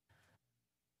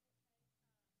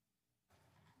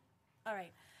 All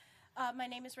right. My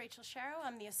name is Rachel Sharrow.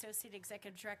 I'm the Associate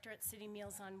Executive Director at City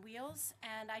Meals on Wheels.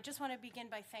 And I just want to begin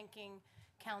by thanking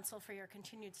Council for your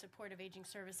continued support of aging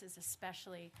services,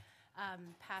 especially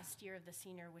past year of the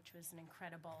senior, which was an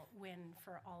incredible win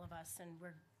for all of us. And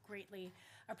we're greatly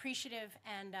appreciative,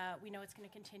 and we know it's going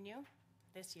to continue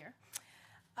this year.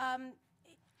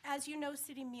 As you know,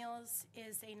 City Meals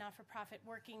is a not-for-profit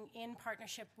working in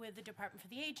partnership with the Department for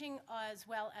the Aging, as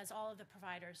well as all of the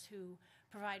providers who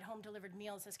provide home-delivered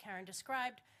meals, as Karen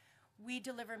described. We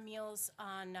deliver meals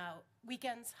on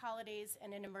weekends, holidays,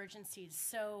 and in emergencies.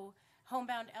 So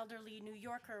homebound elderly New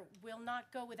Yorker will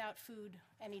not go without food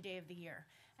any day of the year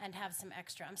and have some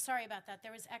extra. I'm sorry about that.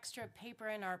 There was extra paper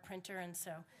in our printer, and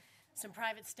so some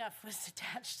private stuff was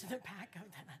attached to the back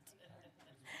of that.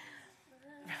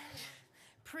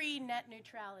 Pre-net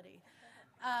neutrality.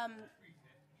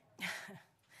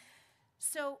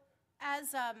 So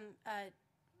as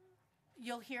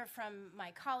you'll hear from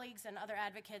my colleagues and other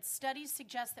advocates, studies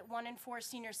suggest that 1 in 4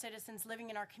 senior citizens living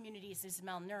in our communities is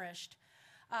malnourished.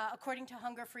 According to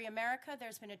Hunger Free America,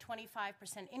 there's been a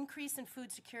 25% increase in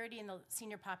food security in the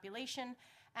senior population,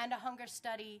 and a hunger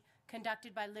study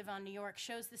conducted by Live On New York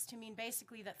shows this to mean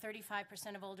basically that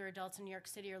 35% of older adults in New York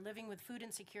City are living with food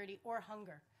insecurity or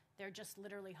hunger. They're just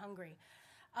literally hungry.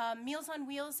 Meals on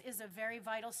Wheels is a very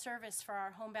vital service for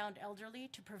our homebound elderly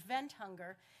to prevent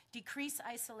hunger, decrease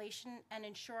isolation, and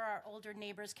ensure our older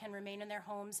neighbors can remain in their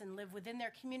homes and live within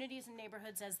their communities and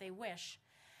neighborhoods as they wish.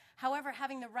 However,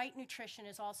 having the right nutrition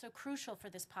is also crucial for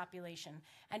this population.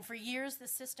 And for years, the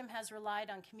system has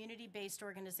relied on community-based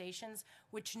organizations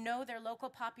which know their local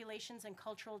populations and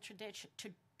cultural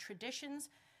traditions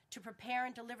to prepare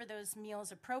and deliver those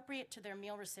meals appropriate to their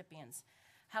meal recipients.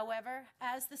 However,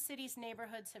 as the city's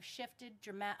neighborhoods have shifted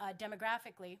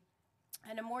demographically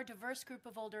and a more diverse group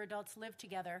of older adults live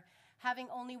together, having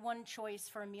only one choice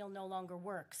for a meal no longer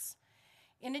works.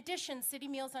 In addition, City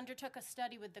Meals undertook a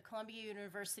study with the Columbia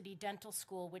University Dental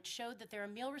School, which showed that there are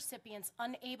meal recipients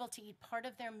unable to eat part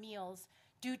of their meals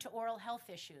due to oral health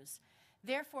issues,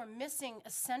 therefore missing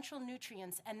essential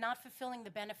nutrients and not fulfilling the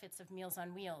benefits of Meals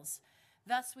on Wheels.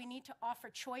 Thus, we need to offer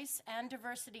choice and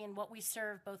diversity in what we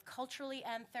serve, both culturally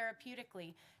and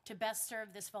therapeutically, to best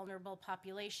serve this vulnerable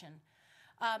population.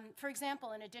 For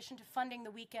example, in addition to funding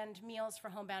the weekend meals for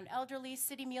homebound elderly,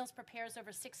 City Meals prepares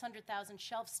over 600,000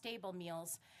 shelf-stable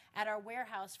meals at our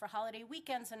warehouse for holiday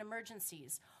weekends and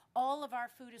emergencies. All of our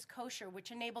food is kosher,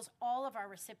 which enables all of our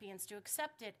recipients to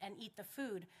accept it and eat the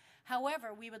food.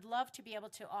 However, we would love to be able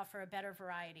to offer a better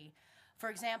variety. For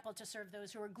example, to serve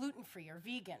those who are gluten-free or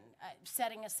vegan,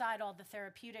 setting aside all the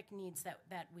therapeutic needs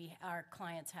that our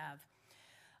clients have.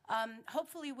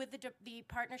 Hopefully, with the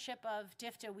partnership of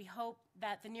DFTA, we hope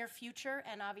that the near future,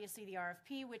 and obviously the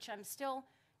RFP, which I'm still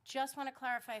just want to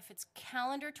clarify if it's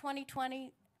calendar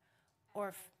 2020 or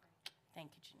if,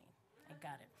 thank you, Janine. I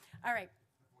got it. All right.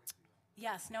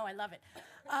 Yes, no, I love it.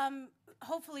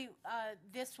 Hopefully,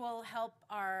 this will help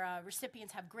our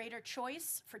recipients have greater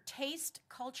choice for taste,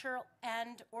 cultural,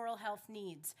 and oral health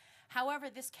needs. However,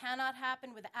 this cannot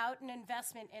happen without an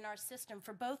investment in our system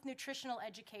for both nutritional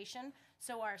education,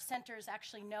 so our centers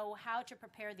actually know how to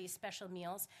prepare these special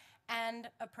meals, and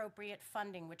appropriate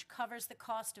funding, which covers the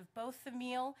cost of both the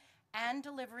meal and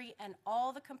delivery and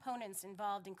all the components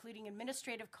involved, including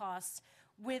administrative costs,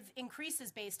 with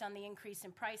increases based on the increase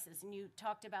in prices. And you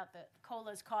talked about the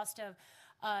COLA's cost of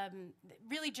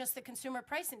really just the consumer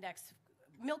price index.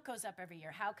 Milk goes up every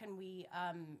year. How can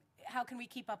we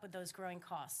keep up with those growing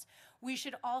costs? We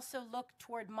should also look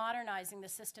toward modernizing the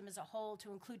system as a whole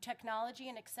to include technology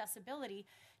and accessibility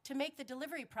to make the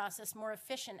delivery process more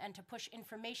efficient and to push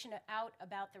information out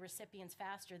about the recipients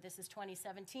faster. This is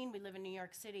 2017. We live in New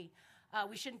York City.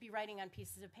 We shouldn't be writing on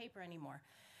pieces of paper anymore.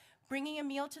 Bringing a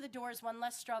meal to the door is one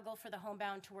less struggle for the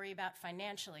homebound to worry about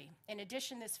financially. In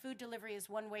addition, this food delivery is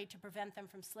one way to prevent them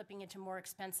from slipping into more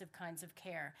expensive kinds of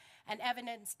care. And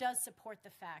evidence does support the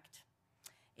fact,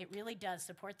 it really does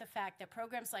support the fact that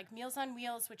programs like Meals on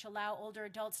Wheels, which allow older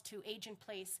adults to age in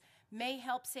place, may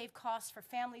help save costs for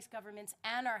families, governments,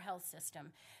 and our health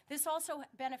system. This also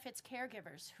benefits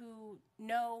caregivers who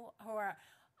are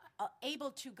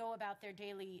able to go about their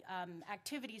daily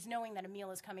activities knowing that a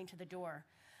meal is coming to the door.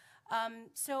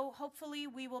 So hopefully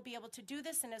we will be able to do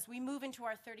this, and as we move into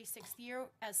our 36th year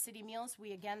as City Meals,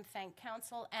 we again thank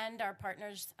Council and our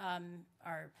partners,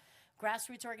 our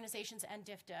grassroots organizations and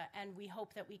DFTA, and we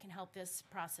hope that we can help this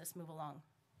process move along.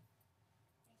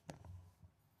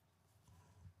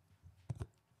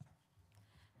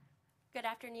 Good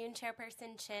afternoon,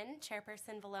 Chairperson Chin,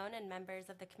 Chairperson Vallone, and members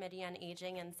of the Committee on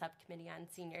Aging and Subcommittee on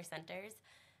Senior Centers.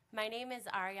 My name is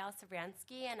Ariel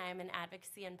Sobransky, and I'm an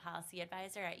Advocacy and Policy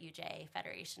Advisor at UJA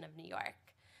Federation of New York.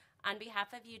 On behalf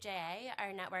of UJA,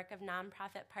 our network of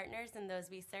nonprofit partners and those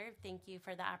we serve, thank you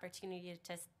for the opportunity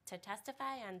to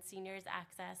testify on seniors'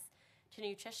 access to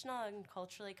nutritional and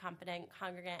culturally competent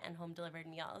congregate and home-delivered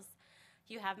meals.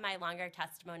 You have my longer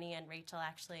testimony, and Rachel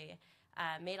actually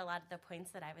made a lot of the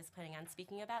points that I was planning on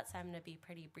speaking about, so I'm going to be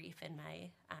pretty brief in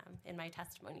my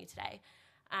testimony today.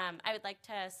 I would like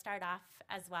to start off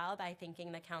as well by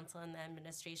thanking the Council and the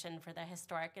Administration for the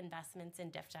historic investments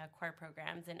in DFTA core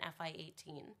programs in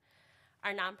FY18.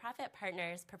 Our nonprofit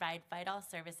partners provide vital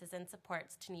services and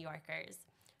supports to New Yorkers.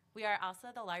 We are also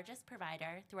the largest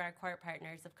provider through our core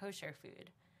partners of kosher food.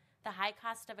 The high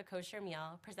cost of a kosher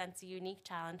meal presents a unique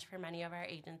challenge for many of our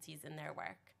agencies in their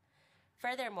work.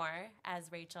 Furthermore,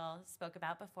 as Rachel spoke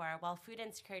about before, while food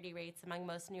insecurity rates among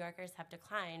most New Yorkers have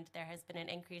declined, there has been an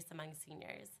increase among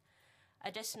seniors.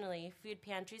 Additionally, food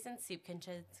pantries and soup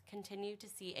kitchens continue to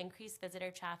see increased visitor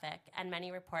traffic, and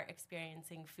many report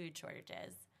experiencing food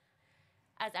shortages.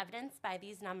 As evidenced by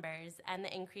these numbers and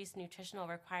the increased nutritional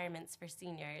requirements for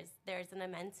seniors, there is an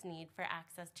immense need for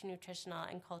access to nutritional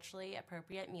and culturally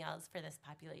appropriate meals for this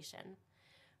population.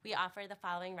 We offer the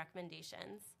following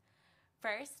recommendations.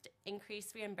 First,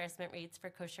 increase reimbursement rates for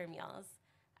kosher meals.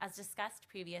 As discussed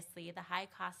previously, the high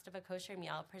cost of a kosher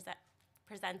meal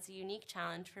presents a unique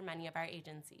challenge for many of our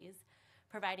agencies.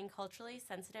 Providing culturally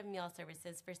sensitive meal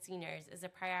services for seniors is a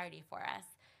priority for us,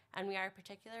 and we are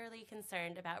particularly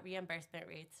concerned about reimbursement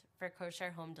rates for kosher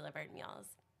home-delivered meals.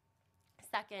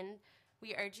 Second,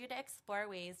 we urge you to explore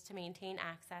ways to maintain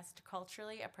access to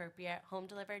culturally appropriate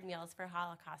home-delivered meals for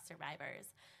Holocaust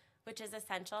survivors, which is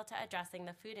essential to addressing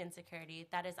the food insecurity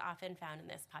that is often found in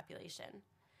this population.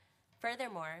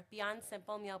 Furthermore, beyond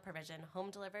simple meal provision,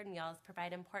 home-delivered meals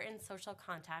provide important social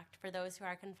contact for those who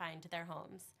are confined to their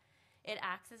homes. It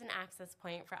acts as an access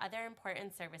point for other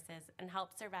important services and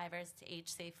helps survivors to age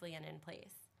safely and in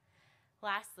place.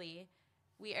 Lastly,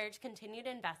 we urge continued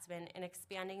investment in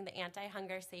expanding the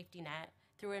anti-hunger safety net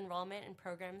through enrollment in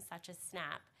programs such as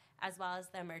SNAP, as well as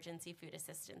the Emergency Food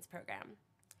Assistance Program.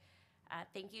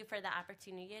 Thank you for the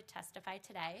opportunity to testify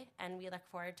today, and we look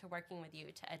forward to working with you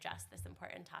to address this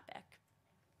important topic.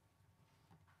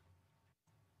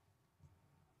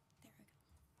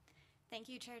 Thank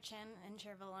you, Chair Chin and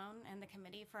Chair Vallone and the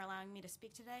committee for allowing me to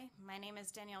speak today. My name is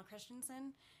Danielle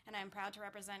Christensen, and I'm proud to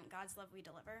represent God's Love We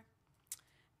Deliver.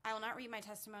 I will not read my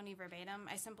testimony verbatim.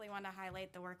 I simply want to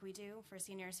highlight the work we do for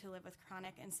seniors who live with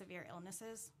chronic and severe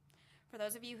illnesses. For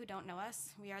those of you who don't know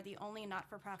us, we are the only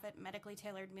not-for-profit medically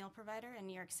tailored meal provider in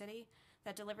New York City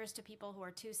that delivers to people who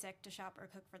are too sick to shop or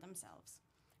cook for themselves.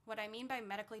 What I mean by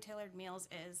medically tailored meals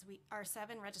is our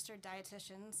 7 registered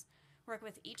dietitians work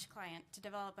with each client to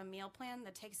develop a meal plan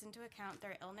that takes into account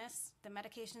their illness, the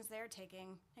medications they are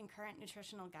taking, and current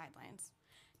nutritional guidelines.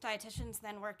 Dietitians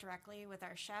then work directly with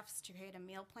our chefs to create a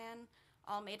meal plan,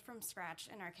 all made from scratch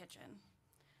in our kitchen.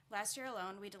 Last year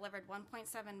alone, we delivered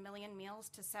 1.7 million meals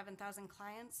to 7,000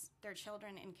 clients, their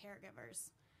children, and caregivers.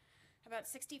 About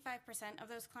 65% of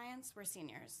those clients were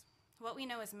seniors. What we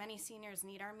know is many seniors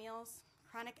need our meals.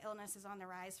 Chronic illness is on the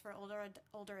rise for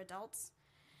older adults.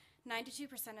 92%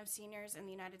 of seniors in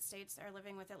the United States are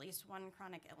living with at least one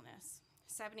chronic illness.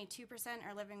 72%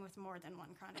 are living with more than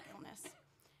one chronic illness.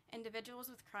 Individuals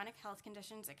with chronic health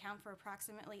conditions account for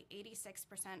approximately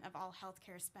 86% of all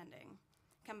healthcare spending.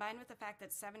 Combined with the fact that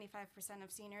 75%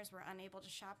 of seniors were unable to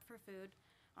shop for food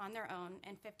on their own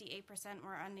and 58%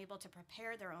 were unable to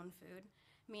prepare their own food,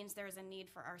 means there is a need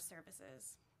for our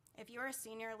services. If you are a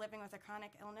senior living with a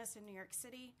chronic illness in New York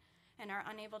City and are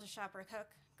unable to shop or cook,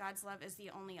 God's Love is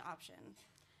the only option.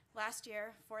 Last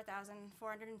year,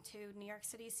 4,402 New York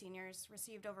City seniors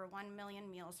received over 1 million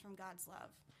meals from God's Love.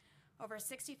 Over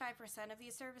 65% of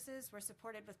these services were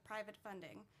supported with private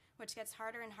funding, which gets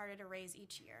harder and harder to raise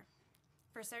each year.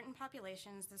 For certain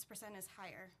populations, this percent is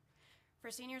higher. For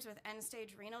seniors with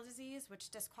end-stage renal disease, which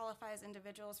disqualifies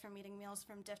individuals from eating meals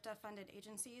from DFTA-funded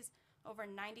agencies, over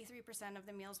 93% of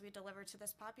the meals we deliver to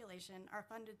this population are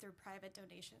funded through private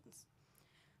donations.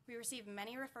 We receive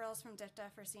many referrals from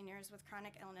DFTA for seniors with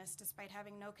chronic illness despite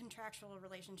having no contractual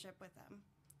relationship with them.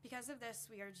 Because of this,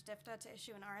 we urge DFTA to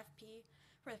issue an RFP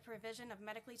for the provision of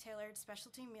medically tailored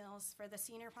specialty meals for the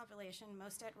senior population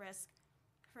most at risk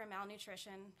for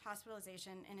malnutrition,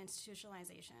 hospitalization, and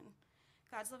institutionalization.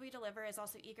 God's Love We Deliver is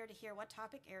also eager to hear what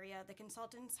topic area the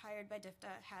consultants hired by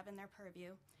DFTA have in their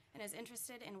purview and is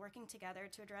interested in working together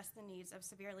to address the needs of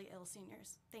severely ill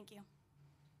seniors. Thank you.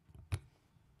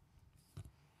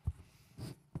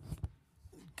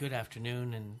 Good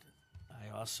afternoon, and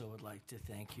I also would like to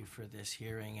thank you for this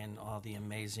hearing and all the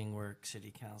amazing work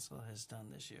City Council has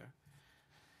done this year.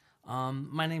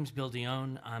 My name's Bill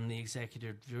Dione. I'm the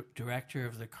Executive Director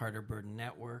of the Carter Burden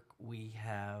Network. We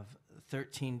have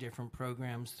 13 different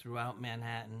programs throughout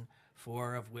Manhattan,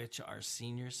 4 of which are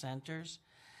senior centers,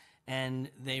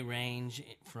 and they range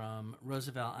from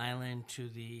Roosevelt Island to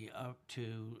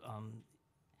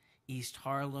East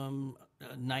Harlem,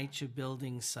 NYCC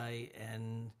building site,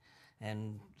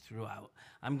 and throughout.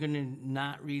 I'm going to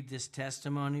not read this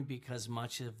testimony because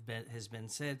much has been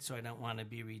said, so I don't want to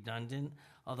be redundant,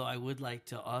 although I would like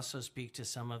to also speak to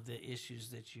some of the issues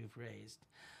that you've raised.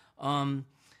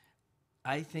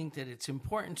 I think that it's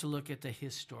important to look at the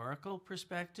historical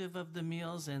perspective of the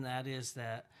meals, and that is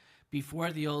that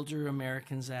before the Older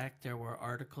Americans Act, there were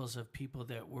articles of people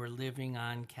that were living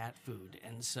on cat food.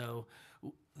 And so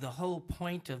the whole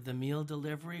point of the meal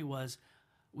delivery was,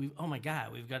 oh my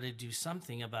God, we've got to do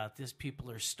something about this.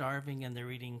 People are starving and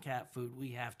they're eating cat food.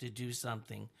 We have to do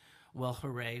something. Well,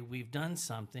 hooray, we've done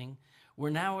something. We're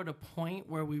now at a point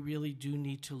where we really do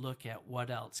need to look at what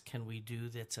else can we do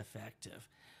that's effective.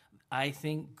 I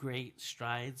think great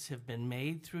strides have been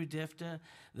made through DFTA.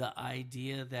 The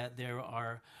idea that there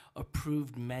are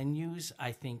approved menus,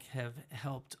 I think, have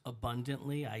helped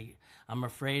abundantly. I'm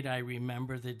afraid I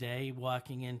remember the day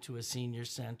walking into a senior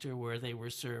center where they were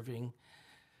serving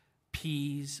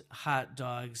peas, hot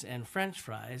dogs, and French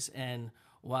fries. And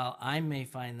while I may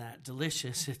find that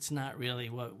delicious, it's not really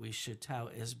what we should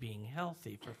tout as being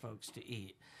healthy for folks to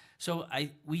eat. So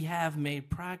we have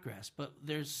made progress, but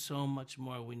there's so much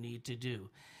more we need to do.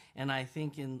 And I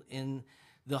think in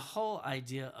the whole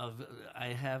idea of, I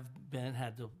have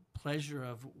had the pleasure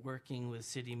of working with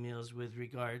City Meals with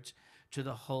regards to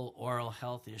the whole oral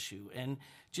health issue. And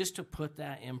just to put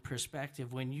that in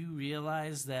perspective, when you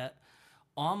realize that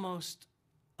almost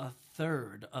a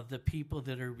third of the people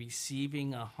that are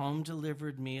receiving a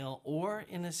home-delivered meal or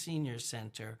in a senior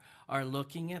center are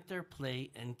looking at their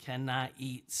plate and cannot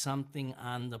eat something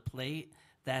on the plate,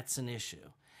 that's an issue.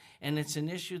 And it's an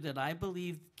issue that I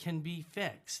believe can be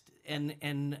fixed,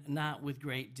 and not with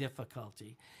great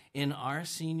difficulty. In our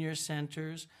senior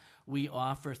centers, we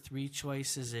offer 3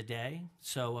 choices a day.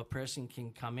 So a person can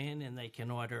come in and they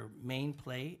can order main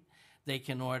plate, they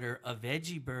can order a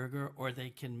veggie burger, or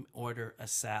they can order a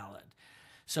salad.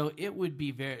 So it would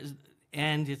be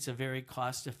And it's a very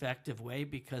cost-effective way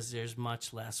because there's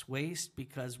much less waste,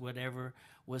 because whatever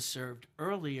was served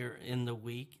earlier in the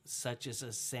week, such as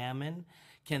a salmon,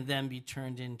 can then be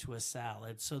turned into a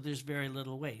salad. So there's very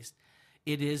little waste.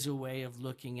 It is a way of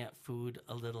looking at food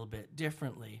a little bit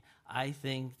differently. I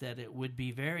think that it would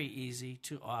be very easy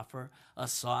to offer a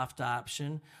soft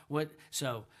option.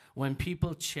 So when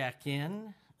people check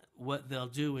in, what they'll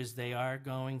do is they are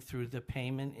going through the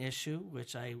payment issue,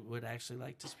 which I would actually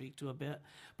like to speak to a bit,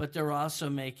 but they're also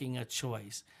making a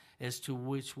choice as to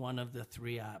which one of the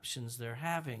three options they're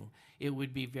having. It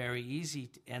would be very easy,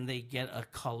 and they get a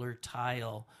color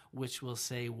tile which will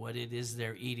say what it is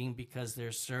they're eating because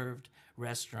they're served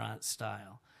restaurant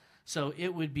style. So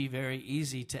it would be very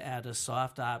easy to add a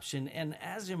soft option. And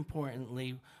as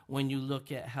importantly, when you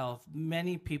look at health,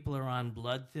 many people are on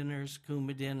blood thinners,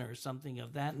 Coumadin, or something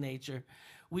of that nature.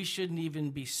 We shouldn't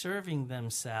even be serving them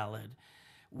salad.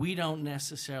 We don't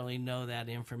necessarily know that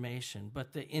information,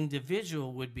 but the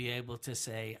individual would be able to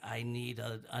say, I need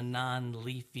a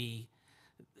non-leafy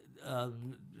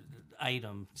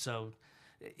item. So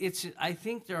I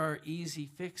think there are easy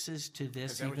fixes to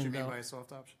this. Is that what you even mean though by a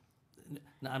soft option?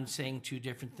 No, I'm saying two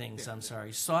different things. Yeah, I'm yeah.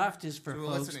 sorry. Soft is for So we're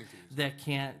folks listening to you. that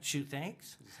can't chew.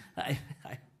 Thanks.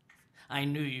 I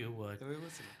knew you would. So we're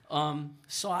listening.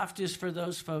 Soft is for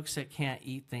those folks that can't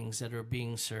eat things that are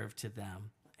being served to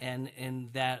them.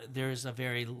 And that there's a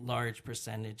very large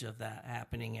percentage of that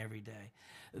happening every day.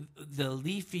 The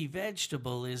leafy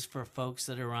vegetable is for folks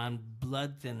that are on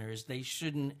blood thinners. They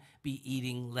shouldn't be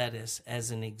eating lettuce,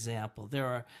 as an example. There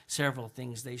are several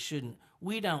things they shouldn't.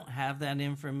 We don't have that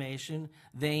information.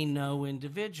 They know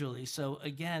individually. So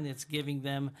again, it's giving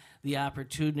them the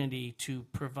opportunity to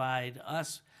provide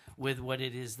us with what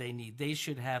it is they need. They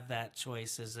should have that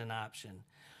choice as an option.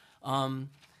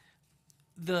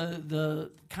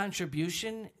 The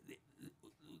contribution,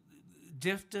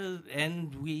 DFTA,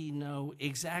 and we know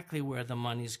exactly where the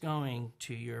money's going,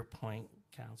 to your point,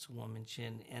 Councilwoman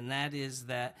Chin, and that is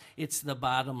that it's the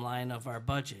bottom line of our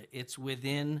budget. It's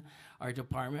within our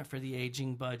Department for the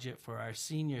Aging budget for our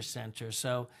senior center.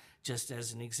 So just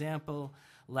as an example,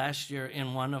 last year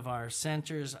in one of our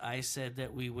centers, I said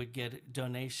that we would get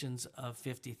donations of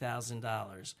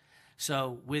 $50,000.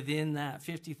 So within that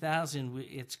 $50,000,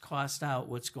 it's cost out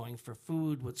what's going for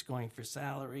food, what's going for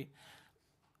salary.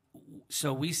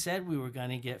 So we said we were going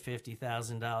to get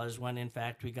 $50,000 when in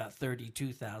fact we got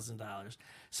 $32,000.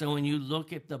 So when you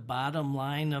look at the bottom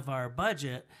line of our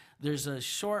budget, there's a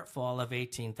shortfall of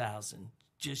 $18,000.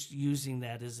 Just using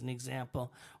that as an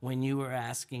example when you were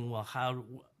asking, well, how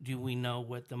do we know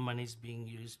what the money's being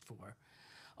used for?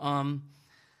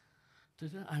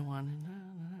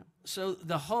 So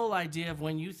the whole idea of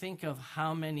when you think of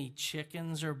how many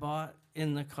chickens are bought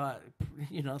in the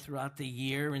throughout the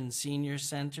year in senior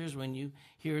centers, when you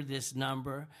hear this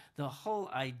number, the whole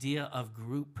idea of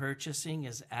group purchasing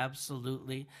is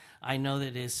absolutely, I know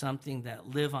that is something that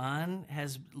Live On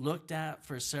has looked at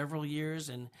for several years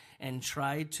and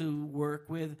tried to work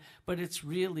with, but it's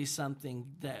really something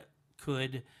that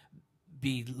could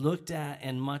be looked at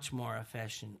and much more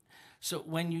efficient. So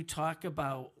when you talk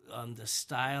about the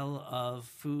style of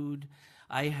food,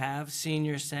 I have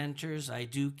senior centers. I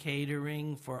do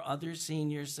catering for other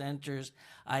senior centers.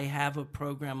 I have a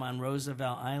program on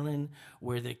Roosevelt Island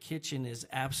where the kitchen is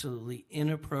absolutely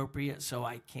inappropriate, so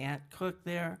I can't cook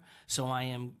there. So I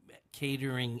am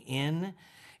catering in.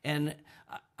 And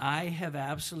I have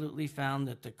absolutely found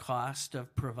that the cost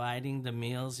of providing the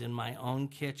meals in my own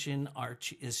kitchen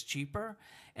is cheaper.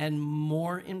 And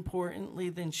more importantly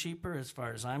than cheaper, as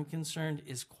far as I'm concerned,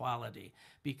 is quality,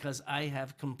 because I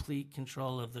have complete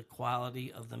control of the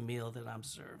quality of the meal that I'm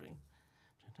serving.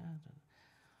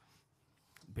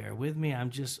 Bear with me,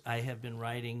 I have been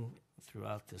writing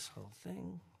throughout this whole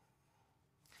thing.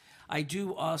 I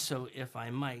do also, if I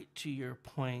might, to your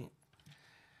point,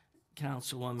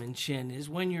 Councilwoman Chin, is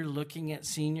when you're looking at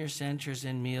senior centers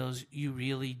and meals, you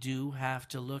really do have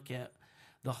to look at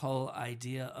the whole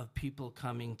idea of people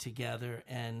coming together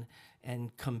and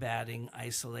combating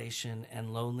isolation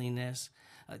and loneliness.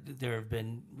 There have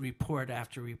been report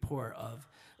after report of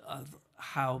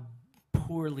how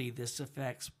poorly this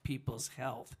affects people's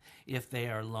health if they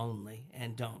are lonely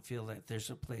and don't feel that there's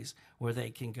a place where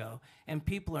they can go. And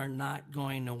people are not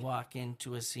going to walk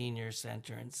into a senior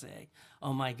center and say,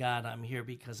 oh my God, I'm here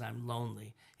because I'm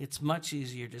lonely. It's much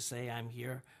easier to say I'm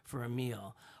here for a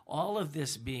meal. All of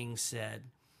this being said,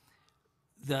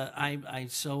 I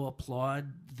so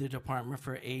applaud the Department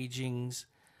for Aging's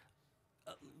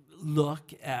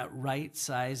look at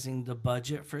right-sizing the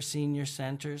budget for senior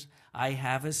centers. I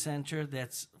have a center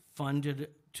that's funded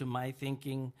to my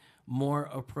thinking, more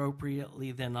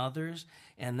appropriately than others,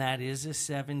 and that is a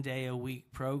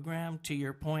 7-day-a-week program, to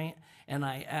your point. And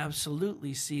I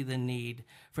absolutely see the need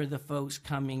for the folks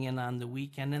coming in on the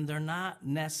weekend, and they're not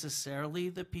necessarily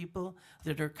the people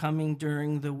that are coming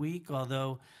during the week,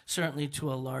 although certainly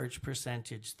to a large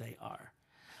percentage they are.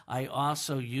 I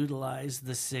also utilize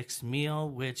the 6th meal,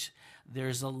 which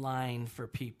there's a line for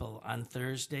people. On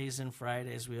Thursdays and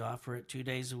Fridays, we offer it 2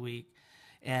 days a week,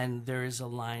 and there is a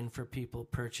line for people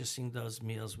purchasing those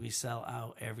meals. We sell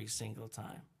out every single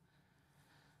time.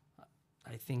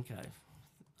 I think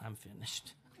I'm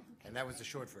finished. And that was the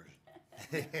short version.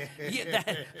 Yeah,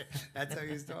 That's how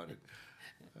you started.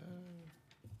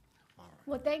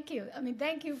 Well, thank you. I mean,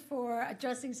 thank you for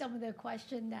addressing some of the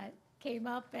question that came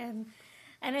up. And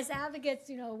as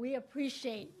advocates, we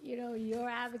appreciate, your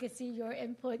advocacy, your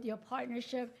input, your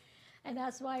partnership. And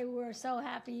that's why we're so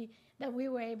happy that we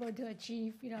were able to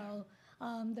achieve,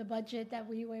 the budget that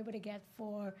we were able to get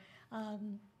for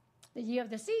the year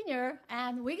of the senior.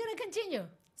 And we're going to continue.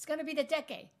 It's going to be the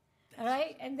decade. All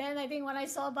right? And then I think when I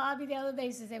saw Bobby the other day,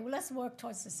 she said, well, let's work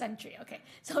towards the century. Okay.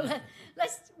 So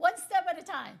let's one step at a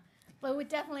time. But we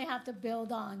definitely have to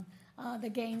build on the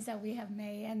gains that we have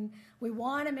made. And we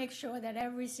want to make sure that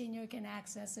every senior can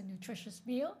access a nutritious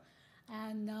meal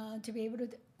and to be able to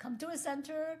come to a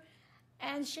center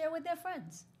and share with their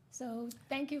friends. So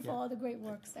thank you for all the great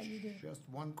works that you do. Just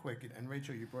one quick, and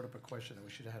Rachel, you brought up a question that we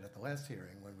should have had at the last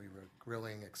hearing when we were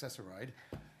grilling Accessoride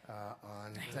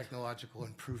on technological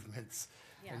improvements,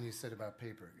 and you said about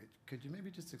paper. Could you maybe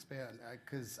just expand?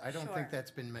 Because I don't think that's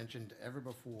been mentioned ever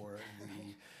before,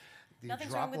 the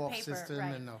Nothing's wrong with drop-off paper, system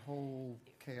right. and the whole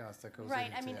chaos that goes Right,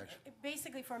 into I mean, action.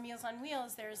 basically for Meals on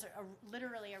Wheels, there's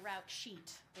literally a route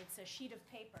sheet. It's a sheet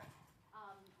of paper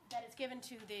that is given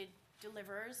to the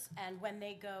deliverers, and when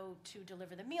they go to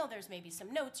deliver the meal, there's maybe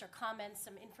some notes or comments,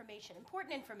 some information,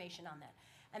 important information on that.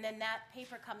 And then that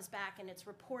paper comes back and it's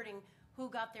reporting who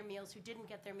got their meals, who didn't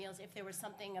get their meals, if there was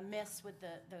something amiss with the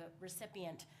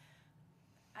recipient.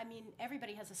 I mean,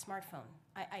 everybody has a smartphone.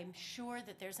 I'm sure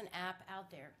that there's an app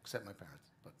out there. Except my parents.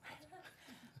 But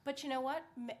But you know what?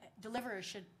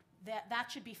 Deliverers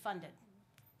that should be funded.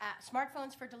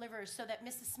 Smartphones for deliverers, so that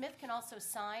Mrs. Smith can also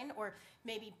sign or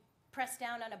maybe press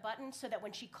down on a button so that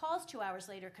when she calls 2 hours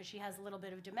later because she has a little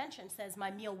bit of dementia and says,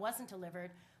 my meal wasn't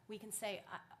delivered, we can say,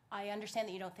 I understand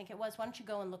that you don't think it was. Why don't you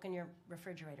go and look in your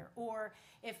refrigerator? Or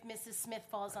if Mrs. Smith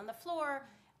falls on the floor,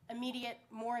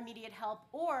 more immediate help.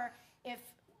 Or if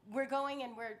we're going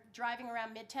and we're driving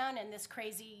around Midtown and this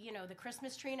crazy, the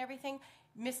Christmas tree and everything,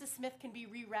 Mrs. Smith can be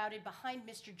rerouted behind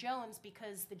Mr. Jones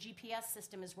because the GPS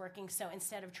system is working. So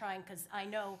instead of trying, because I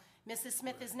know Mrs.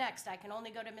 Smith is next, I can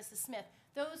only go to Mrs. Smith.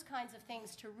 Those kinds of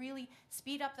things to really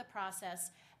speed up the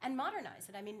process and modernize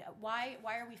it. I mean, why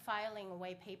are we filing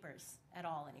away papers at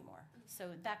all anymore?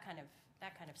 So that kind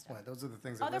of stuff. well, those are the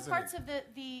things that Other resonate. parts of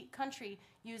the country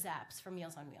use apps for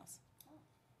Meals on Wheels.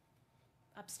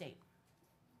 Upstate.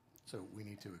 So we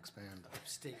need to expand.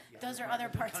 Those are other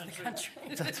parts of the country.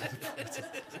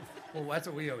 Well, that's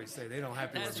what we always say. They don't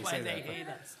happy when That's we why say they that. but- hate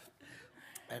us.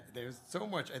 And there's so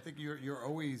much. I think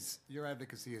your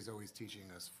advocacy is always teaching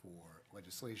us for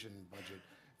legislation, budget,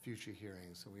 future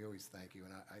hearings. So we always thank you.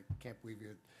 And I can't believe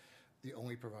you're the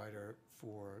only provider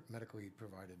for medically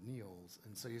provided meals.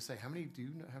 And so you say, do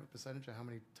you have a percentage of how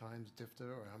many times DFTA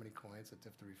or how many clients that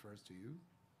DFTA refers to you?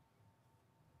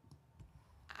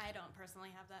 I don't personally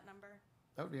have that number.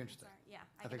 That would be interesting. Sorry. Yeah,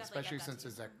 I can think definitely especially get that since to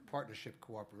you. there's that partnership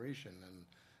cooperation, and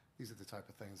these are the type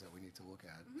of things that we need to look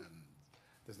at. Mm-hmm. And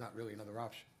there's not really another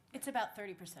option. It's about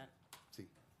 30%. See,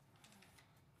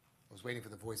 I was waiting for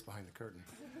the voice behind the curtain.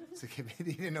 So you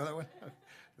didn't know that one?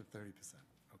 The 30%.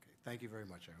 Okay. Thank you very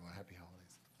much, everyone. Happy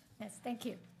holidays. Yes, thank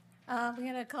you. We're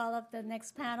going to call up the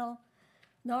next panel.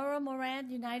 Nora Moran,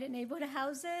 United Neighborhood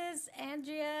Houses.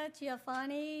 Andrea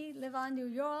Chiafani, Live on New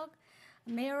York.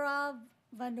 Meera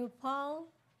Vanupal,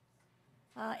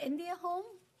 India Home.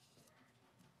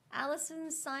 Allison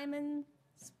Simon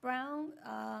Brown,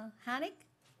 Hannick.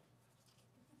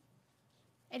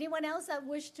 Anyone else that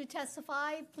wish to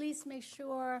testify, please make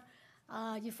sure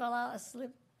you fill out a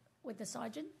slip with the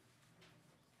sergeant.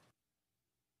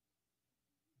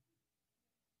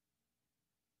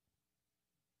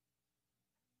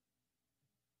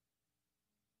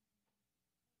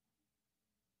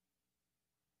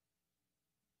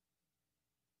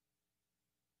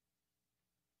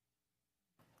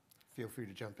 Feel free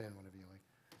to jump in whenever you like.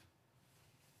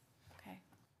 Okay,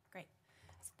 great.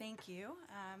 So thank you.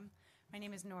 My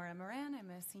name is Nora Moran. I'm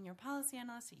a senior policy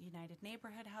analyst at United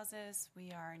Neighborhood Houses.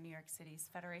 We are New York City's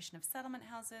Federation of Settlement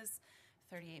Houses,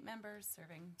 38 members,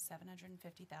 serving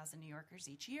 750,000 New Yorkers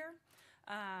each year.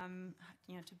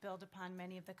 To build upon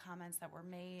many of the comments that were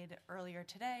made earlier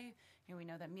today, we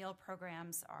know that meal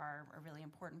programs are a really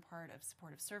important part of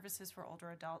supportive services for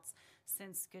older adults,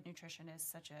 since good nutrition is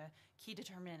such a key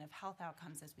determinant of health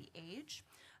outcomes as we age.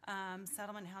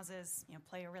 Settlement houses,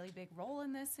 play a really big role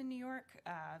in this in New York.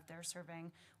 They're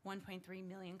serving 1.3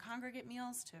 million congregate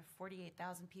meals to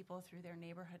 48,000 people through their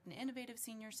neighborhood and innovative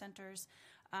senior centers.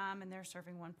 And they're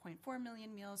serving 1.4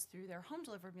 million meals through their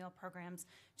home-delivered meal programs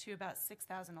to about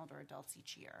 6,000 older adults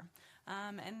each year.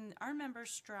 And our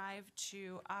members strive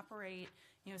to operate,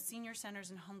 senior centers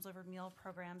and home-delivered meal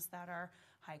programs that are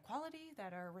high quality,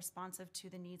 that are responsive to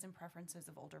the needs and preferences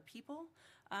of older people.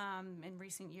 In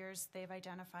recent years, they've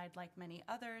identified, like many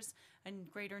others, a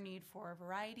greater need for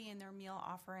variety in their meal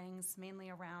offerings, mainly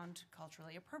around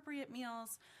culturally appropriate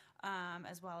meals,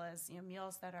 as well as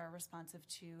meals that are responsive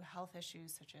to health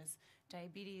issues such as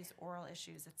diabetes, oral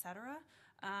issues, etc.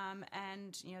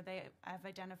 And they have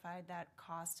identified that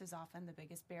cost is often the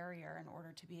biggest barrier in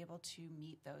order to be able to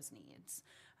meet those needs.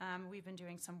 We've been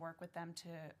doing some work with them to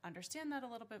understand that a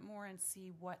little bit more and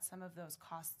see what some of those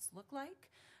costs look like.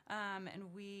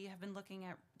 And we have been looking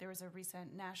at, there was a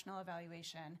recent national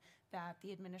evaluation that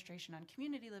the Administration on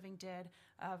Community Living did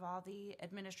of all the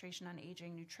Administration on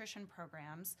Aging nutrition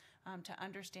programs to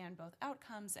understand both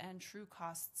outcomes and true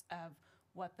costs of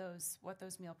what those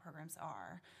meal programs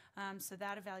are. So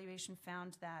that evaluation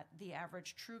found that the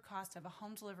average true cost of a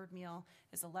home-delivered meal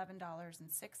is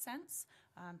 $11.06.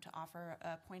 To offer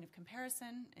a point of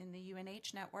comparison, in the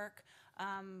UNH network,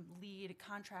 lead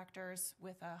contractors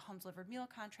with a home-delivered meal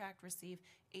contract receive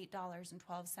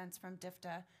 $8.12 from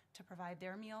DFTA to provide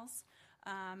their meals.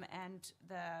 And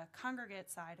the congregate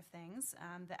side of things,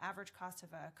 the average cost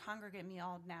of a congregate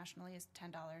meal nationally is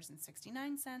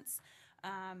 $10.69.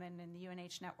 And in the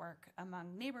UNH network,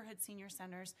 among neighborhood senior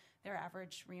centers, their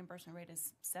average reimbursement rate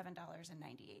is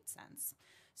 $7.98.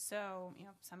 So,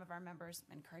 some of our members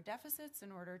incur deficits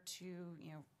in order to,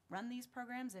 run these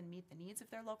programs and meet the needs of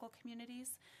their local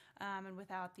communities. And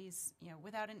without these,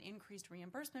 without an increased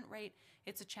reimbursement rate,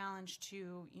 it's a challenge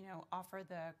to, offer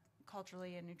the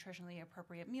culturally and nutritionally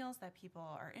appropriate meals that people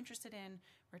are interested in,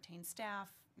 retain staff,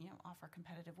 offer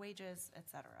competitive wages,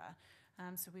 etc.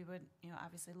 So we would,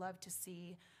 obviously love to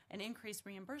see an increased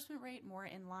reimbursement rate more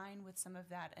in line with some of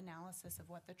that analysis of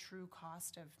what the true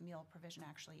cost of meal provision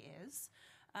actually is.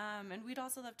 And we'd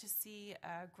also love to see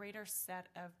a greater set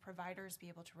of providers be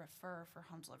able to refer for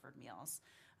home-delivered meals.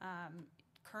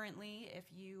 Currently, if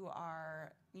you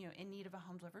are in need of a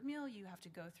home-delivered meal, you have to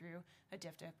go through a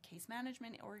DFTA case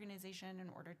management organization in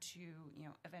order to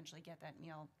eventually get that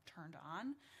meal turned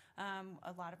on.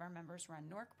 A lot of our members run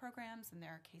NORC programs, and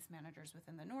there are case managers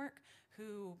within the NORC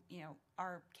who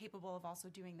are capable of also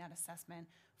doing that assessment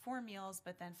for meals,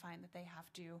 but then find that they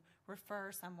have to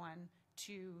refer someone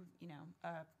to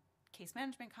a case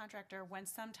management contractor when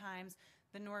sometimes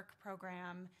the NORC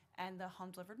program and the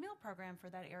home-delivered meal program for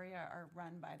that area are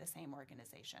run by the same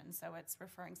organization. So it's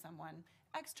referring someone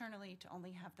externally to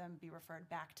only have them be referred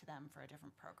back to them for a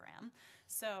different program.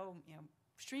 So,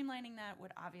 streamlining that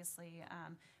would obviously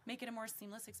make it a more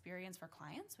seamless experience for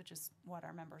clients, which is what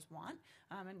our members want,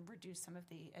 and reduce some of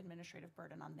the administrative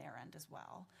burden on their end as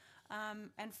well.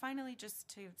 And finally,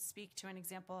 just to speak to an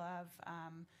example of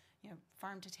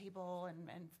farm to table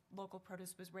and local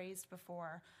produce was raised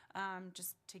before.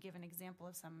 Just to give an example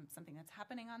of something that's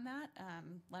happening on that,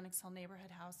 Lenox Hill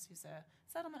Neighborhood House, who's a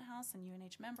settlement house and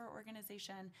UNH member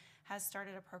organization, has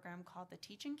started a program called the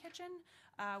Teaching Kitchen,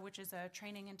 which is a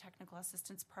training and technical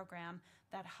assistance program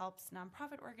that helps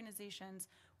nonprofit organizations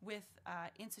with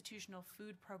institutional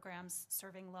food programs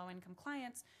serving low-income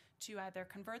clients to either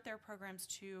convert their programs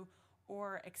to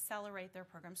or accelerate their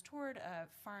programs toward a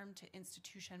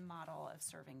farm-to-institution model of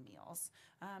serving meals,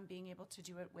 being able to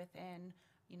do it within,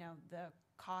 the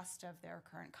cost of their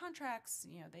current contracts.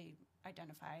 They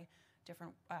identify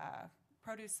different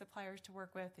produce suppliers to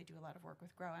work with. They do a lot of work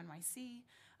with Grow NYC.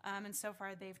 And so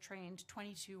far, they've trained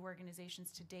 22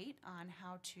 organizations to date on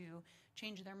how to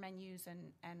change their menus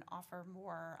and offer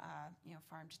more,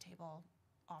 farm-to-table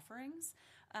offerings.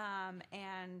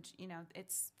 And,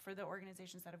 it's for the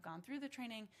organizations that have gone through the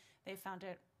training, they found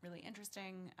it really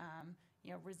interesting,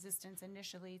 resistance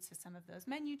initially to some of those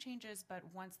menu changes, but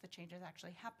once the changes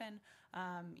actually happen,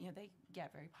 they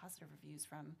get very positive reviews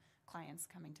from clients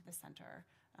coming to the center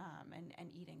and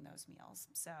eating those meals.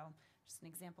 So just an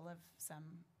example of some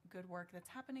good work that's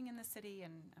happening in the city,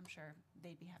 and I'm sure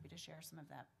they'd be happy to share some of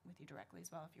that with you directly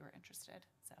as well if you were interested.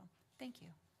 So thank you.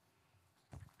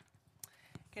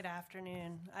 Good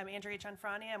afternoon. I'm Andrea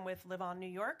Gianfrani. I'm with Live On New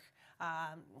York.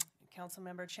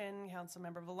 Councilmember Chin,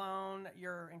 Councilmember Vallone,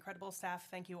 your incredible staff.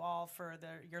 Thank you all for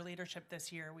your leadership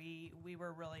this year. We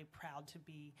were really proud to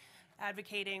be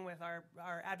advocating with our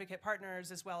advocate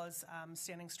partners, as well as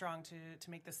standing strong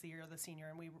to make this the year of the senior.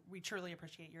 And we truly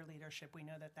appreciate your leadership. We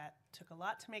know that took a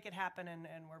lot to make it happen, and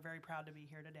we're very proud to be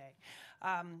here today.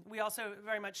 We also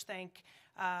very much thank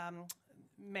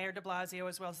Mayor de Blasio,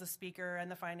 as well as the Speaker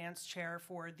and the Finance Chair,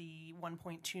 for the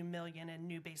 $1.2 million in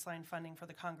new baseline funding for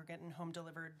the congregate and home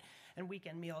delivered and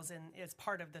weekend meals as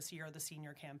part of this Year of the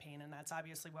Senior campaign, and that's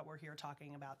obviously what we're here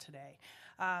talking about today.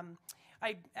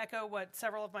 I echo what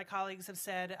several of my colleagues have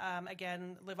said.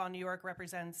 Again, Live On New York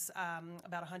represents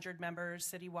about 100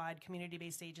 members, citywide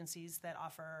community-based agencies that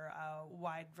offer a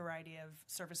wide variety of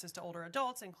services to older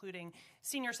adults, including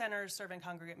senior centers serving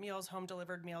congregate meals,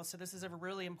 home-delivered meals. So this is a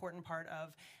really important part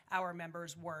of our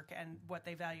members' work and what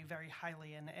they value very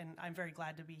highly, and I'm very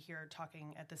glad to be here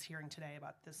talking at this hearing today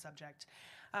about this subject.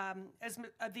 As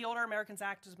the Older Americans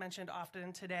Act is mentioned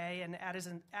often today, and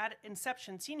at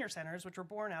inception, senior centers, which were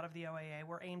born out of the OAA,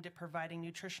 were aimed at providing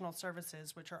nutritional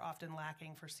services, which are often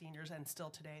lacking for seniors and still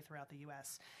today throughout the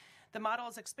U.S. The model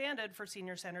is expanded for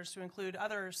senior centers to include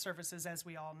other services, as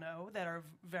we all know, that are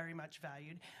very much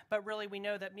valued. But really, we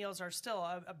know that meals are still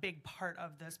a big part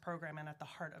of this program and at the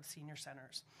heart of senior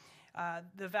centers.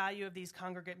 The value of these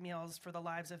congregate meals for the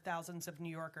lives of thousands of New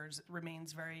Yorkers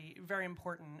remains very, very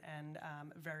important and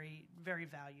very, very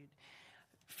valued.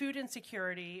 Food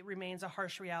insecurity remains a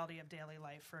harsh reality of daily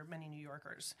life for many New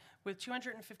Yorkers. With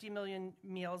 250 million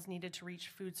meals needed to reach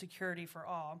food security for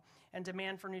all, and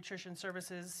demand for nutrition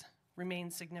services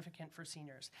remains significant for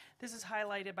seniors. This is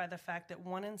highlighted by the fact that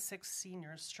 1 in 6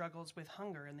 seniors struggles with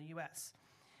hunger in the U.S.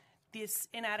 This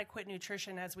inadequate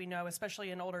nutrition, as we know,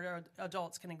 especially in older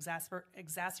adults, can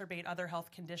exacerbate other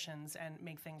health conditions and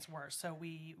make things worse. So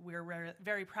we're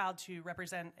very proud to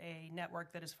represent a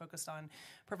network that is focused on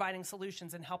providing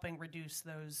solutions and helping reduce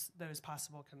those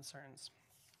possible concerns.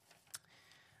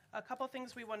 A couple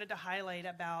things we wanted to highlight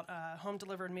about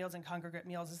home-delivered meals and congregate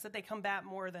meals is that they combat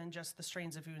more than just the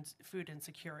strains of food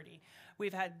insecurity.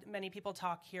 We've had many people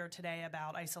talk here today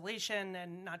about isolation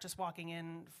and not just walking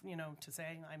in, to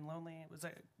say, I'm lonely. It was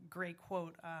a great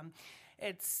quote.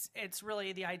 It's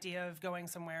really the idea of going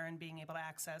somewhere and being able to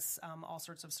access all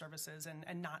sorts of services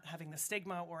and not having the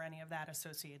stigma or any of that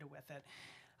associated with it.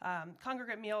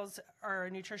 Congregate meals are a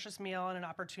nutritious meal and an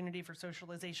opportunity for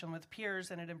socialization with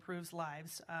peers, and it improves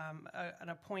lives.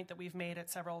 And a point that we've made at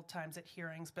several times at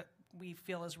hearings, but we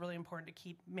feel is really important to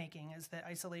keep making, is that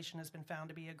isolation has been found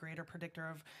to be a greater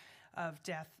predictor of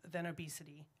death than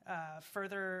obesity.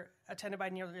 Further, attended by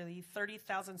nearly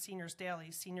 30,000 seniors daily,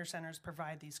 senior centers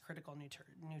provide these critical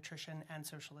nutrition and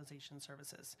socialization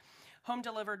services.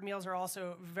 Home-delivered meals are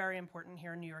also very important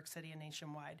here in New York City and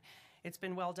nationwide. It's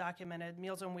been well documented.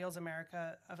 Meals on Wheels of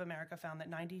America found that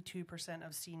 92%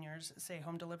 of seniors say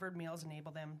home-delivered meals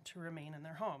enable them to remain in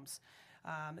their homes.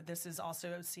 This is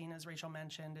also seen, as Rachel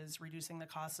mentioned, as reducing the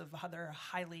costs of other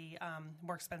highly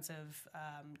more expensive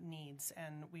needs,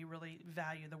 and we really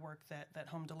value the work that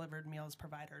home-delivered meals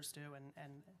providers do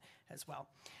and as well.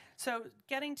 So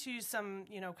getting to some,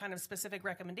 kind of specific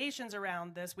recommendations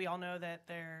around this, we all know that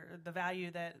the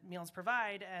value that meals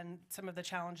provide and some of the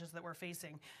challenges that we're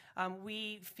facing.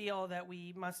 We feel that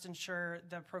we must ensure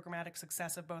the programmatic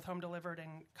success of both home-delivered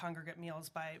and congregate meals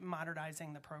by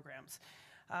modernizing the programs.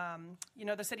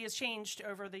 The city has changed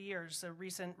over the years. A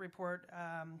recent report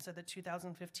said that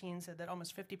 2015 said that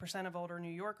almost 50% of older New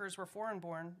Yorkers were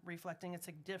foreign-born, reflecting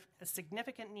a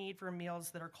significant need for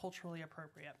meals that are culturally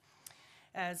appropriate,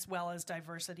 as well as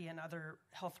diversity and other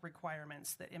health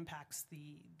requirements that impacts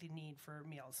the need for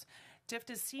meals.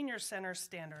 DFDA's senior center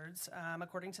standards,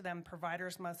 according to them,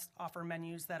 providers must offer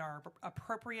menus that are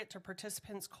appropriate to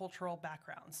participants' cultural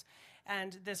backgrounds.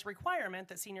 And this requirement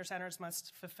that senior centers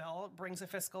must fulfill brings a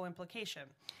fiscal implication.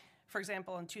 For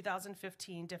example, in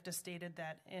 2015, DFDA stated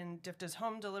that in DFDA's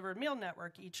home-delivered meal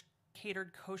network, each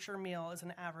catered kosher meal is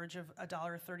an average of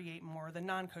 $1.38 more than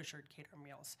non-kosher catered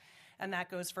meals. And that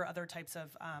goes for other types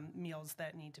of meals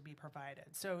that need to be provided.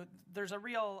 So there's a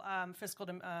real fiscal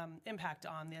impact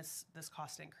on this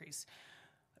cost increase,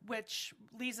 which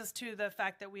leads us to the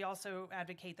fact that we also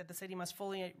advocate that the city must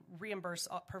fully reimburse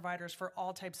providers for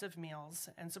all types of meals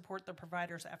and support the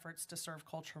providers' efforts to serve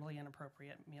culturally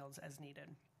inappropriate meals as needed.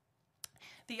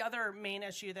 The other main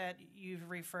issue that you've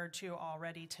referred to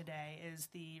already today is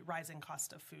the rising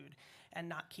cost of food and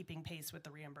not keeping pace with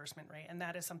the reimbursement rate. And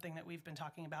that is something that we've been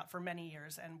talking about for many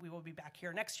years, and we will be back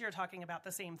here next year talking about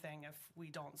the same thing if we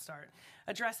don't start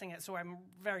addressing it. So I'm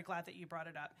very glad that you brought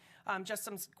it up. Just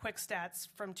some quick stats.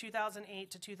 From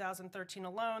 2008 to 2013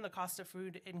 alone, the cost of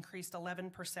food increased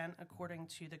 11% according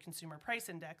to the Consumer Price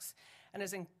Index. And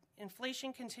as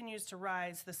inflation continues to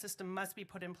rise, the system must be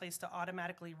put in place to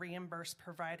automatically reimburse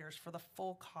providers for the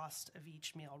full cost of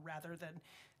each meal rather than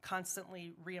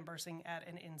constantly reimbursing at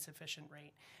an insufficient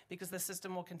rate, because the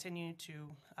system will continue to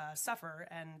suffer,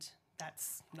 and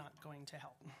that's not going to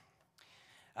help.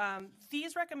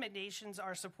 These recommendations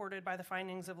are supported by the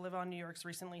findings of Live On New York's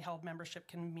recently held membership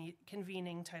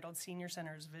convening titled Senior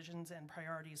Centers Visions and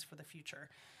Priorities for the Future.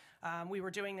 We were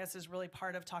doing this as really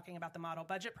part of talking about the model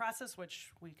budget process,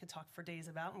 which we could talk for days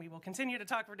about, and we will continue to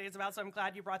talk for days about, so I'm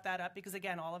glad you brought that up because,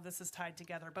 again, all of this is tied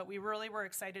together. But we really were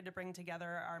excited to bring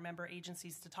together our member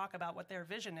agencies to talk about what their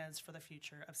vision is for the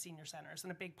future of senior centers.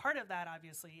 And a big part of that,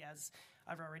 obviously, as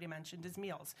I've already mentioned, is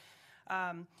meals.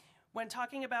 When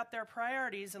talking about their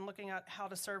priorities and looking at how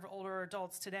to serve older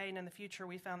adults today and in the future,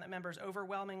 we found that members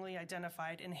overwhelmingly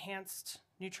identified enhanced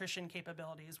nutrition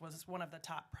capabilities was one of the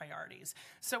top priorities.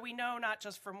 So we know, not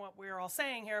just from what we're all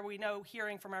saying here, we know,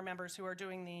 hearing from our members who are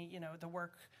doing the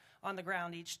work on the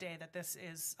ground each day, that this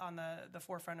is on the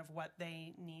forefront of what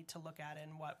they need to look at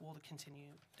and what will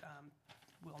continue,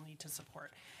 we'll need to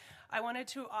support. I wanted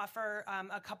to offer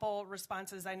a couple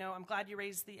responses. I'm glad you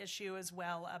raised the issue as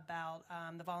well about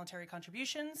the voluntary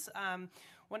contributions.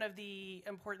 One of the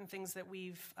important things that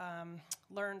we've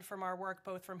learned from our work,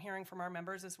 both from hearing from our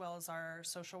members as well as our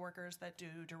social workers that do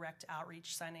direct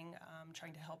outreach signing,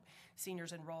 trying to help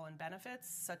seniors enroll in benefits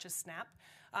such as SNAP,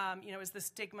 is the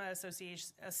stigma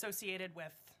associated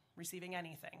with receiving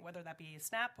anything, whether that be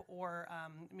SNAP or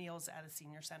meals at a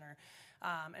senior center.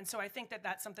 And so I think that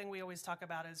that's something we always talk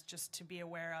about, is just to be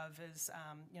aware of, is,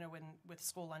 when with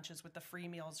school lunches, with the free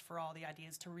meals for all, the idea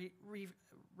is to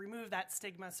remove that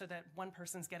stigma so that one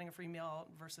person's getting a free meal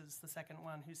versus the second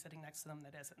one who's sitting next to them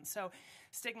that isn't. So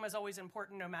stigma is always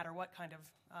important, no matter what kind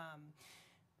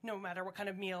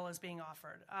of meal is being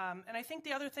offered. And I think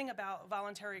the other thing about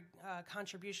voluntary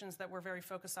contributions that we're very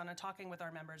focused on and talking with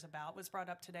our members about was brought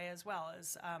up today as well,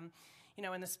 is,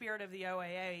 in the spirit of the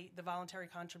OAA, the voluntary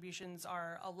contributions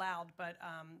are allowed, but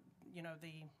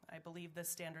I believe the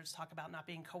standards talk about not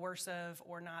being coercive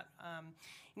or not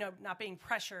being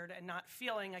pressured and not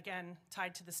feeling, again,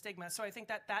 tied to the stigma. So I think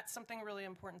that that's something really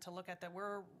important to look at, that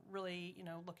we're really,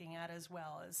 looking at as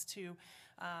well, as to,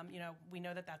 we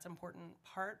know that that's an important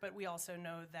part, but we also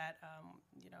know that,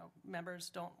 members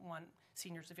don't want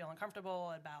seniors to feel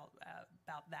uncomfortable about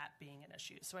that being an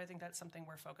issue. So I think that's something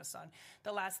we're focused on.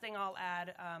 The last thing I'll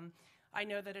add, I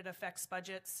know that it affects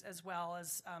budgets as well,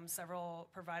 as several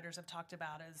providers have talked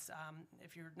about, is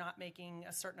if you're not making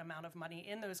a certain amount of money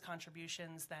in those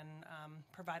contributions, then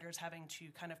providers having to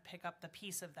kind of pick up the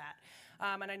piece of that.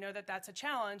 And I know that that's a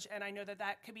challenge, and I know that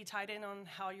that could be tied in on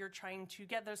how you're trying to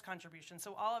get those contributions.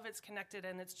 So all of it's connected,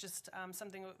 and it's just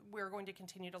something we're going to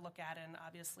continue to look at and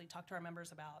obviously talk to our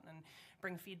members about and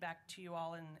bring feedback to you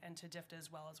all and to DFTA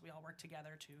as well, as we all work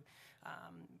together to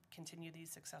continue these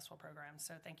successful programs.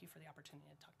 So thank you for the opportunity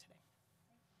to talk today.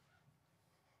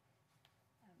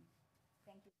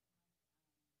 Thank you.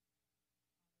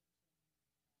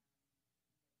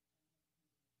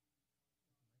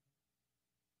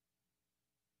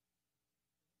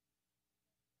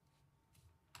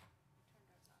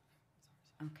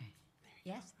 Okay.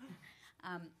 Yes?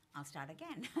 I'll start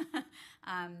again.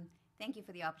 Thank you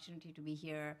for the opportunity to be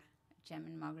here,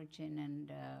 Chairman Margaret Chin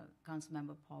and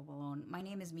Councilmember Paul Vallone. My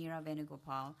name is Meera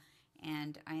Venugopal,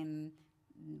 and I'm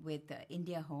with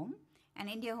India Home. And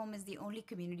India Home is the only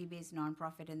community-based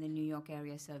nonprofit in the New York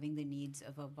area serving the needs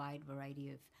of a wide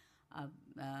variety of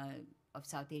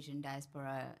South Asian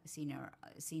diaspora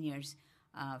seniors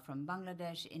from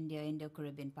Bangladesh, India,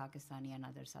 Indo-Caribbean, Pakistani, and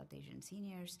other South Asian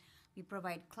seniors. We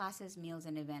provide classes, meals,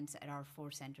 and events at our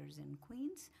 4 centers in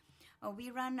Queens.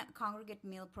 We run congregate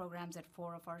meal programs at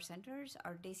 4 of our centers.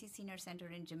 Our Daisy Senior Center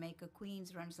in Jamaica,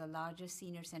 Queens runs the largest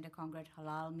senior center congregate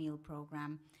halal meal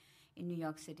program in New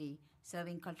York City,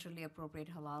 serving culturally appropriate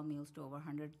halal meals to over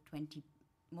 120,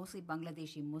 mostly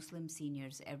Bangladeshi Muslim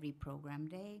seniors every program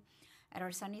day. At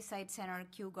our Sunnyside Center,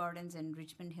 Kew Gardens, and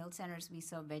Richmond Hill Centers, we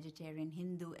serve vegetarian,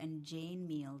 Hindu, and Jain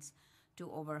meals to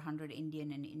over 100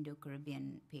 Indian and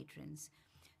Indo-Caribbean patrons.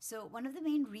 So one of the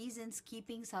main reasons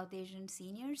keeping South Asian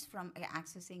seniors from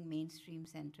accessing mainstream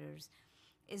centers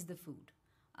is the food.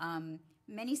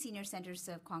 Many senior centers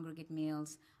serve congregate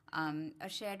meals. A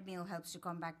shared meal helps to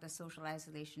combat the social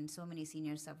isolation so many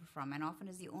seniors suffer from, and often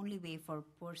is the only way for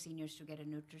poor seniors to get a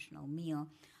nutritional meal.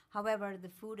 However, the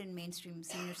food in mainstream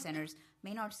senior centers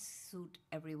may not suit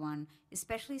everyone,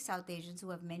 especially South Asians who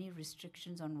have many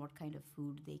restrictions on what kind of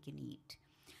food they can eat.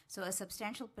 So a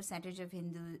substantial percentage of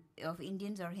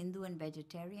Indians are Hindu and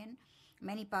vegetarian.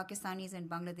 Many Pakistanis and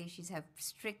Bangladeshis have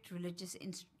strict religious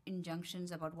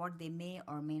injunctions about what they may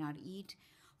or may not eat.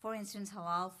 For instance,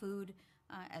 halal food,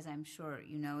 as I'm sure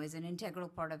you know, is an integral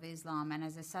part of Islam, and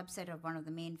as a subset of one of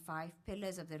the main 5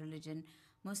 pillars of the religion,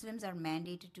 Muslims are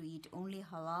mandated to eat only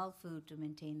halal food to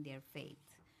maintain their faith.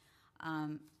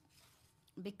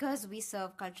 Because we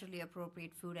serve culturally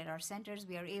appropriate food at our centers,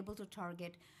 we are able to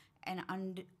target an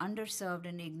underserved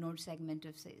and ignored segment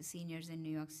of seniors in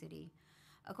New York City.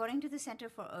 According to the Center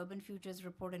for Urban Futures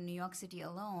report in New York City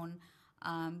alone,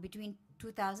 between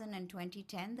 2000 and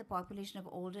 2010, the population of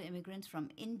older immigrants from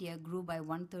India grew by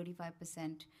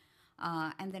 135%,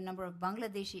 and the number of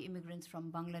Bangladeshi immigrants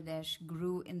from Bangladesh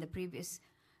grew in the previous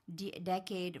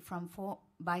decade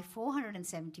by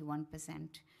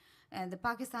 471%. The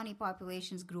Pakistani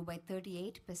populations grew by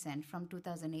 38% from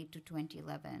 2008 to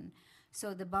 2011.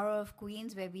 So the borough of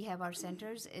Queens, where we have our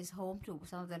centers, is home to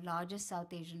some of the largest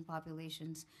South Asian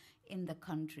populations in the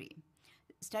country.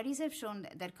 Studies have shown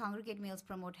that congregate meals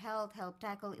promote health, help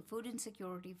tackle food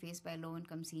insecurity faced by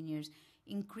low-income seniors,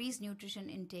 increase nutrition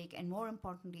intake, and more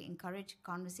importantly, encourage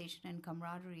conversation and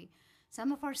camaraderie.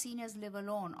 Some of our seniors live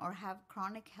alone or have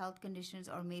chronic health conditions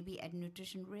or may be at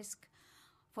nutrition risk.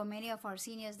 For many of our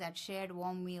seniors, that shared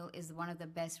warm meal is one of the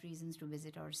best reasons to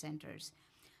visit our centers.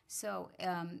 So,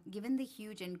 given the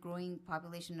huge and growing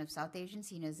population of South Asian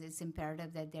seniors, it's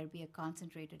imperative that there be a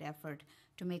concentrated effort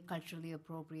to make culturally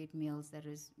appropriate meals that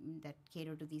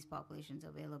cater to these populations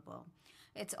available.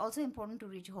 It's also important to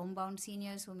reach homebound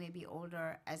seniors who may be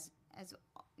older, as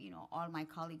you know, all my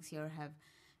colleagues here have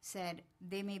said.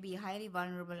 They may be highly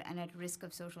vulnerable and at risk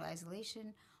of social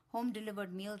isolation.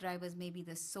 Home-delivered meal drivers may be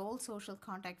the sole social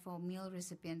contact for meal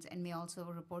recipients and may also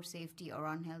report safety or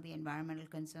unhealthy environmental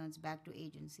concerns back to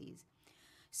agencies.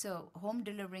 So, home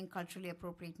delivering culturally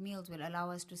appropriate meals will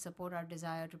allow us to support our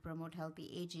desire to promote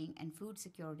healthy aging and food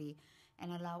security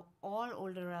and allow all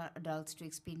older adults to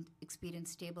experience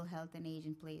stable health and age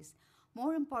in place.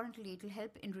 More importantly, it will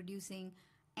help in reducing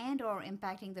and or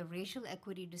impacting the racial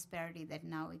equity disparity that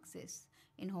now exists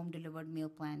in home-delivered meal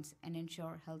plans and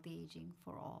ensure healthy aging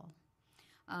for all.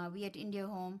 We at India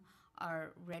Home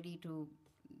are ready to,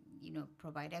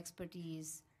 provide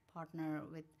expertise, partner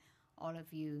with all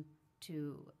of you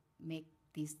to make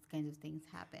these kinds of things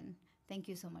happen. Thank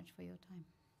you so much for your time.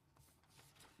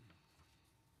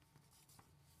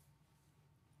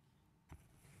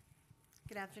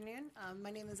 Good afternoon. My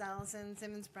name is Allison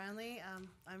Simmons Brownlee.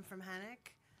 I'm from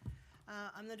Hannock.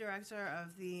 I'm the director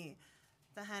of the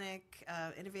Hannock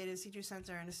Innovative Senior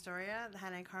Center in Astoria, the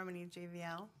Hannock Harmony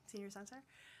JVL Senior Center.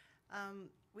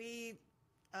 We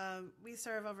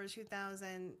serve over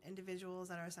 2,000 individuals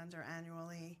at our center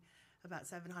annually, about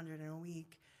 700 in a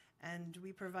week, and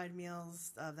we provide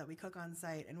meals that we cook on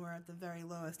site, and we're at the very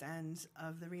lowest end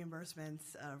of the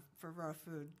reimbursements for raw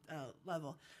food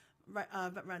level,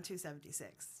 around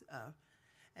 276.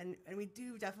 And we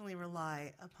do definitely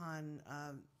rely upon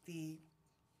the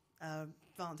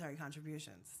voluntary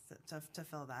contributions to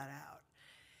fill that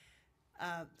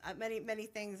out. Many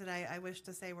things that I wish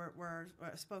to say were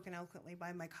spoken eloquently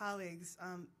by my colleagues,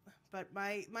 but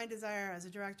my desire as a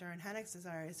director and Hannock's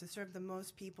desire is to serve the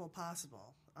most people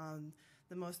possible,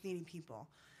 the most needy people.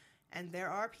 And there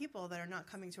are people that are not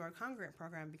coming to our congregate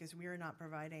program because we are not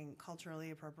providing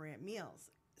culturally appropriate meals,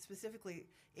 specifically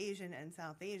Asian and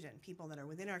South Asian people that are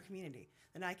within our community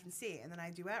that I can see and that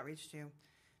I do outreach to,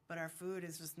 but our food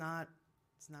is just not,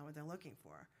 it's not what they're looking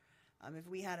for. If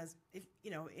we had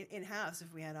in-house,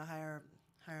 if we had a higher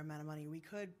amount of money, we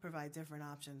could provide different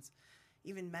options,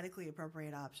 even medically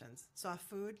appropriate options. Soft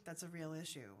food, that's a real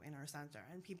issue in our center,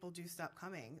 and people do stop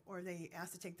coming, or they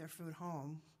ask to take their food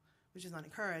home, which is not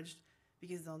encouraged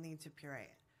because they'll need to puree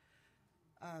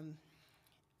it.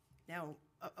 Now,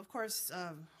 of course,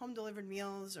 home-delivered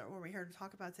meals are what we're here to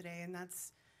talk about today, and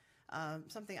that's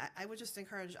something I would just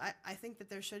encourage. I think that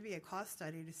there should be a cost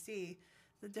study to see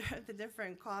the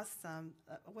different costs,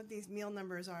 what these meal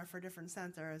numbers are for different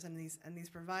centers and these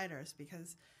providers,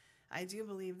 because I do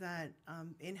believe that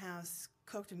in-house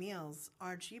cooked meals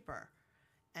are cheaper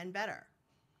and better,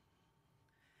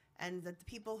 and that the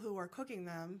people who are cooking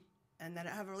them and that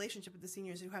have a relationship with the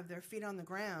seniors who have their feet on the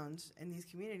ground in these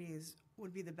communities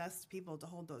would be the best people to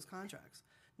hold those contracts,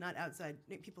 not outside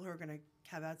people who are going to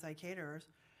have outside caterers.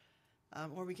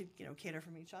 or we could, cater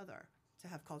from each other to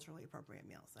have culturally appropriate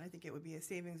meals. And I think it would be a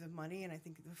savings of money, and I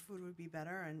think the food would be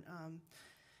better,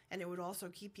 and it would also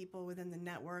keep people within the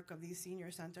network of these senior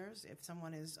centers. If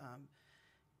someone is,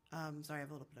 sorry, I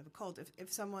have a little bit of a cold.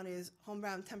 If someone is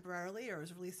homebound temporarily or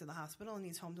is released to the hospital and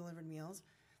needs home-delivered meals,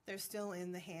 they're still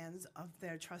in the hands of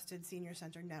their trusted senior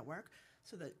center network,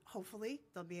 so that hopefully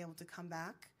they'll be able to come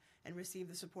back and receive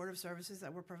the supportive services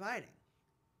that we're providing,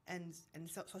 and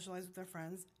socialize with their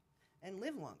friends, and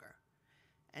live longer,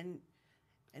 and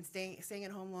staying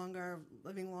at home longer,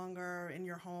 living longer in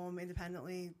your home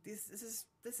independently. This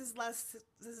is less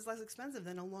expensive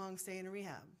than a long stay in a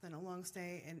rehab, than a long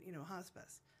stay in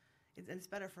hospice. It's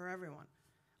better for everyone.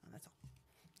 That's all.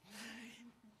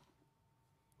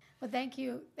 Well, thank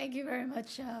you very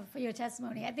much for your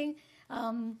testimony. I think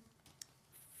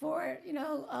for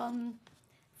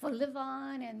Live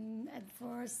On and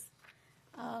for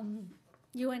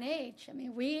UNH, I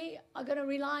mean, we are going to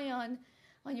rely on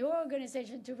your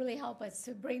organization to really help us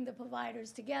to bring the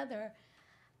providers together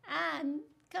and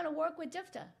kind of work with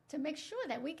DFTA to make sure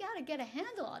that we got to get a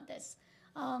handle on this,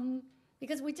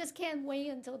 because we just can't wait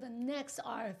until the next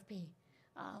RFP.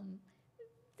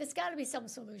 There's got to be some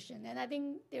solution, and I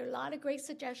think there are a lot of great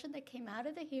suggestions that came out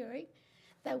of the hearing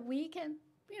that we can,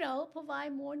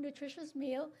 provide more nutritious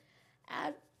meal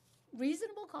at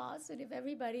reasonable cost, and if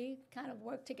everybody kind of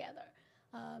work together.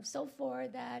 So for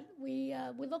that, we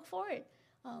look forward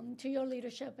to your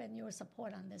leadership and your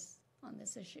support on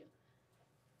this issue.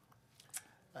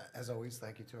 As always,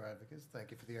 thank you to our advocates.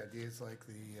 Thank you for the ideas like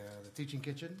the teaching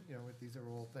kitchen. These are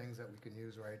all things that we can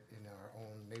use right in our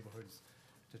own neighborhoods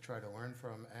to try to learn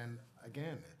from. And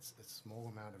again, it's a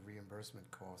small amount of reimbursement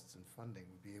costs and funding.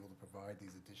 We'll be able to provide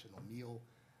these additional meal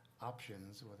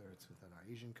options, whether it's within our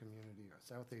Asian community, our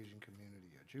South Asian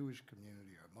community, our Jewish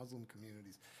community, our Muslim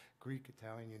communities, Greek,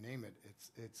 Italian, you name it.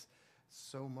 It's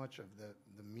so much of the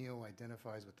meal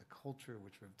identifies with the culture,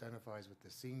 which identifies with the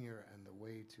senior and the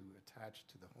way to attach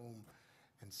to the home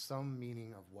and some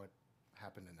meaning of what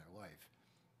happened in their life.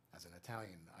 As an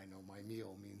Italian, I know my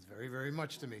meal means very, very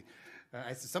much to me.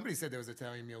 Somebody said there was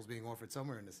Italian meals being offered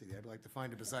somewhere in the city. I'd like to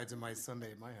find it besides in my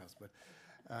Sunday at my house. But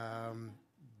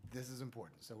this is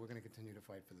important. So we're going to continue to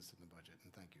fight for this in the budget.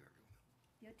 And thank you, everyone.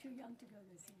 You're too young to go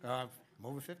this year. I'm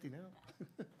over 50 now.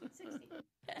 60.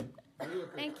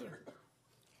 Thank you.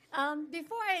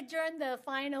 Before I adjourn the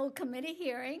final committee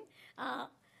hearing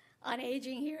on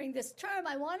aging hearing this term,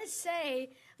 I want to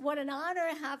say what an honor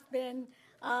I have been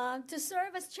to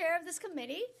serve as chair of this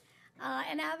committee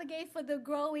and advocate for the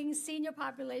growing senior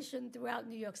population throughout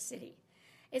New York City.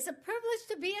 It's a privilege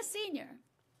to be a senior.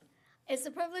 It's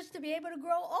a privilege to be able to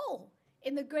grow old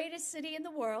in the greatest city in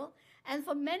the world. And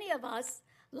for many of us,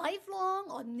 lifelong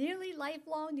or nearly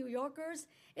lifelong New Yorkers,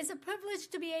 it's a privilege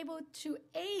to be able to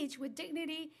age with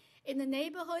dignity in the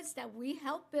neighborhoods that we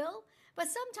help build. But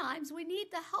sometimes we need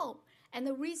the help and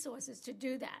the resources to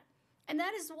do that. And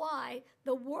that is why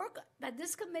the work that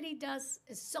this committee does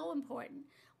is so important.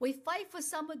 We fight for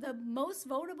some of the most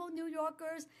vulnerable New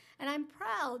Yorkers, and I'm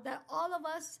proud that all of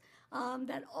us,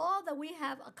 all that we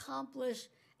have accomplished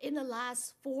in the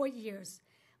last 4 years.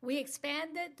 We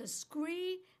expanded the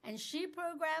SCREE and SHE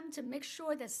program to make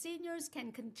sure that seniors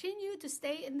can continue to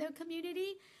stay in their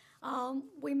community.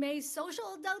 We made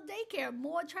social adult daycare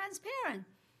more transparent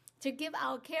to give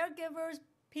our caregivers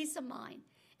peace of mind.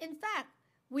 In fact,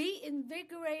 we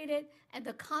invigorated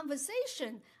the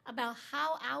conversation about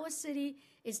how our city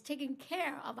is taking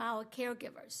care of our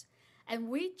caregivers. And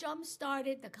we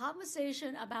jump-started the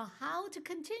conversation about how to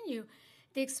continue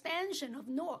the expansion of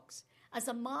NORCs as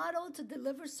a model to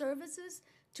deliver services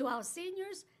to our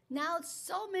seniors. Now,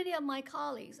 so many of my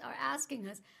colleagues are asking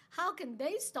us, how can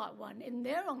they start one in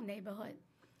their own neighborhood?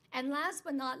 And last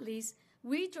but not least,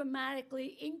 we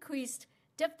dramatically increased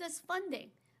DFTA's funding,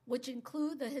 which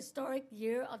include the historic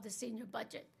year of the senior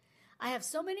budget. I have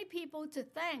so many people to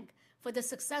thank for the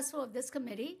success of this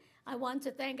committee. I want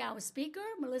to thank our speaker,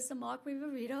 Melissa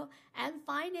Mark-Riverito, and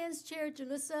Finance Chair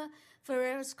Julissa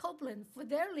Ferreras-Copeland for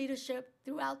their leadership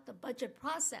throughout the budget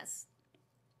process.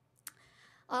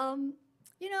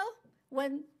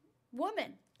 When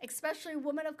women, especially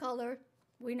women of color,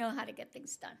 we know how to get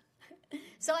things done.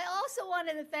 So I also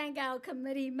wanted to thank our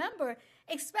committee member,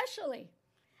 especially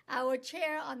our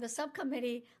chair on the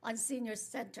subcommittee on senior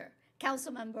center,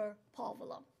 Councilmember Paul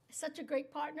Vallone. Such a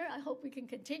great partner. I hope we can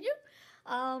continue.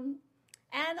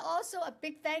 And also a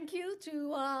big thank you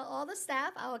to all the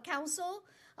staff, our council,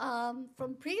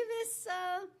 from previous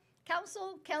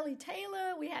council, Kelly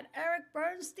Taylor, we had Eric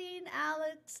Bernstein,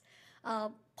 Alex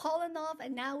Polinoff,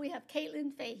 and now we have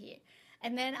Caitlin Fahey.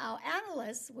 And then our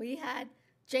analysts, we had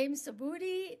James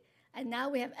Sabuti, And now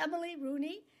we have Emily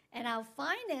Rooney, and our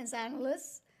finance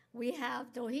analyst, we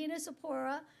have Dohina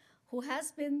Sapora, who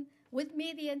has been with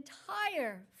me the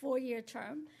entire 4-year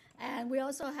term. And we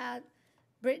also had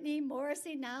Brittany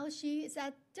Morrissey, now she is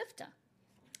at DIFTA.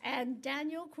 And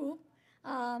Daniel Krupp.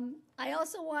 I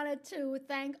also wanted to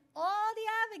thank all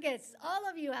the advocates, all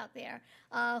of you out there,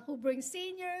 who bring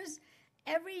seniors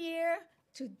every year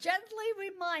to gently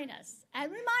remind us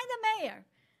and remind the mayor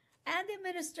and the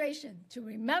administration to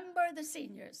remember the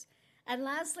seniors. And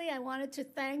lastly, I wanted to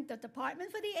thank the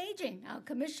Department for the Aging, our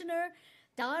Commissioner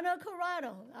Donna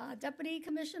Corrado, Deputy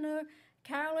Commissioner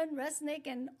Carolyn Resnick,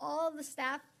 and all the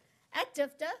staff at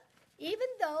DIFTA. Even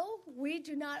though we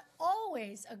do not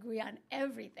always agree on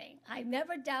everything, I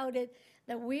never doubted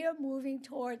that we are moving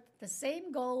toward the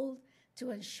same goal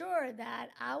to ensure that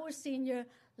our seniors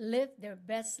live their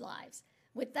best lives.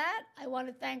 With that, I want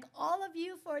to thank all of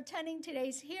you for attending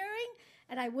today's hearing,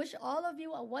 and I wish all of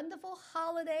you a wonderful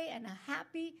holiday and a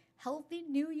happy, healthy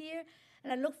new year.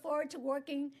 And I look forward to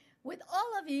working with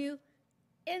all of you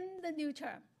in the new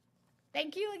term.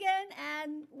 Thank you again,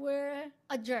 and we're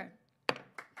adjourned.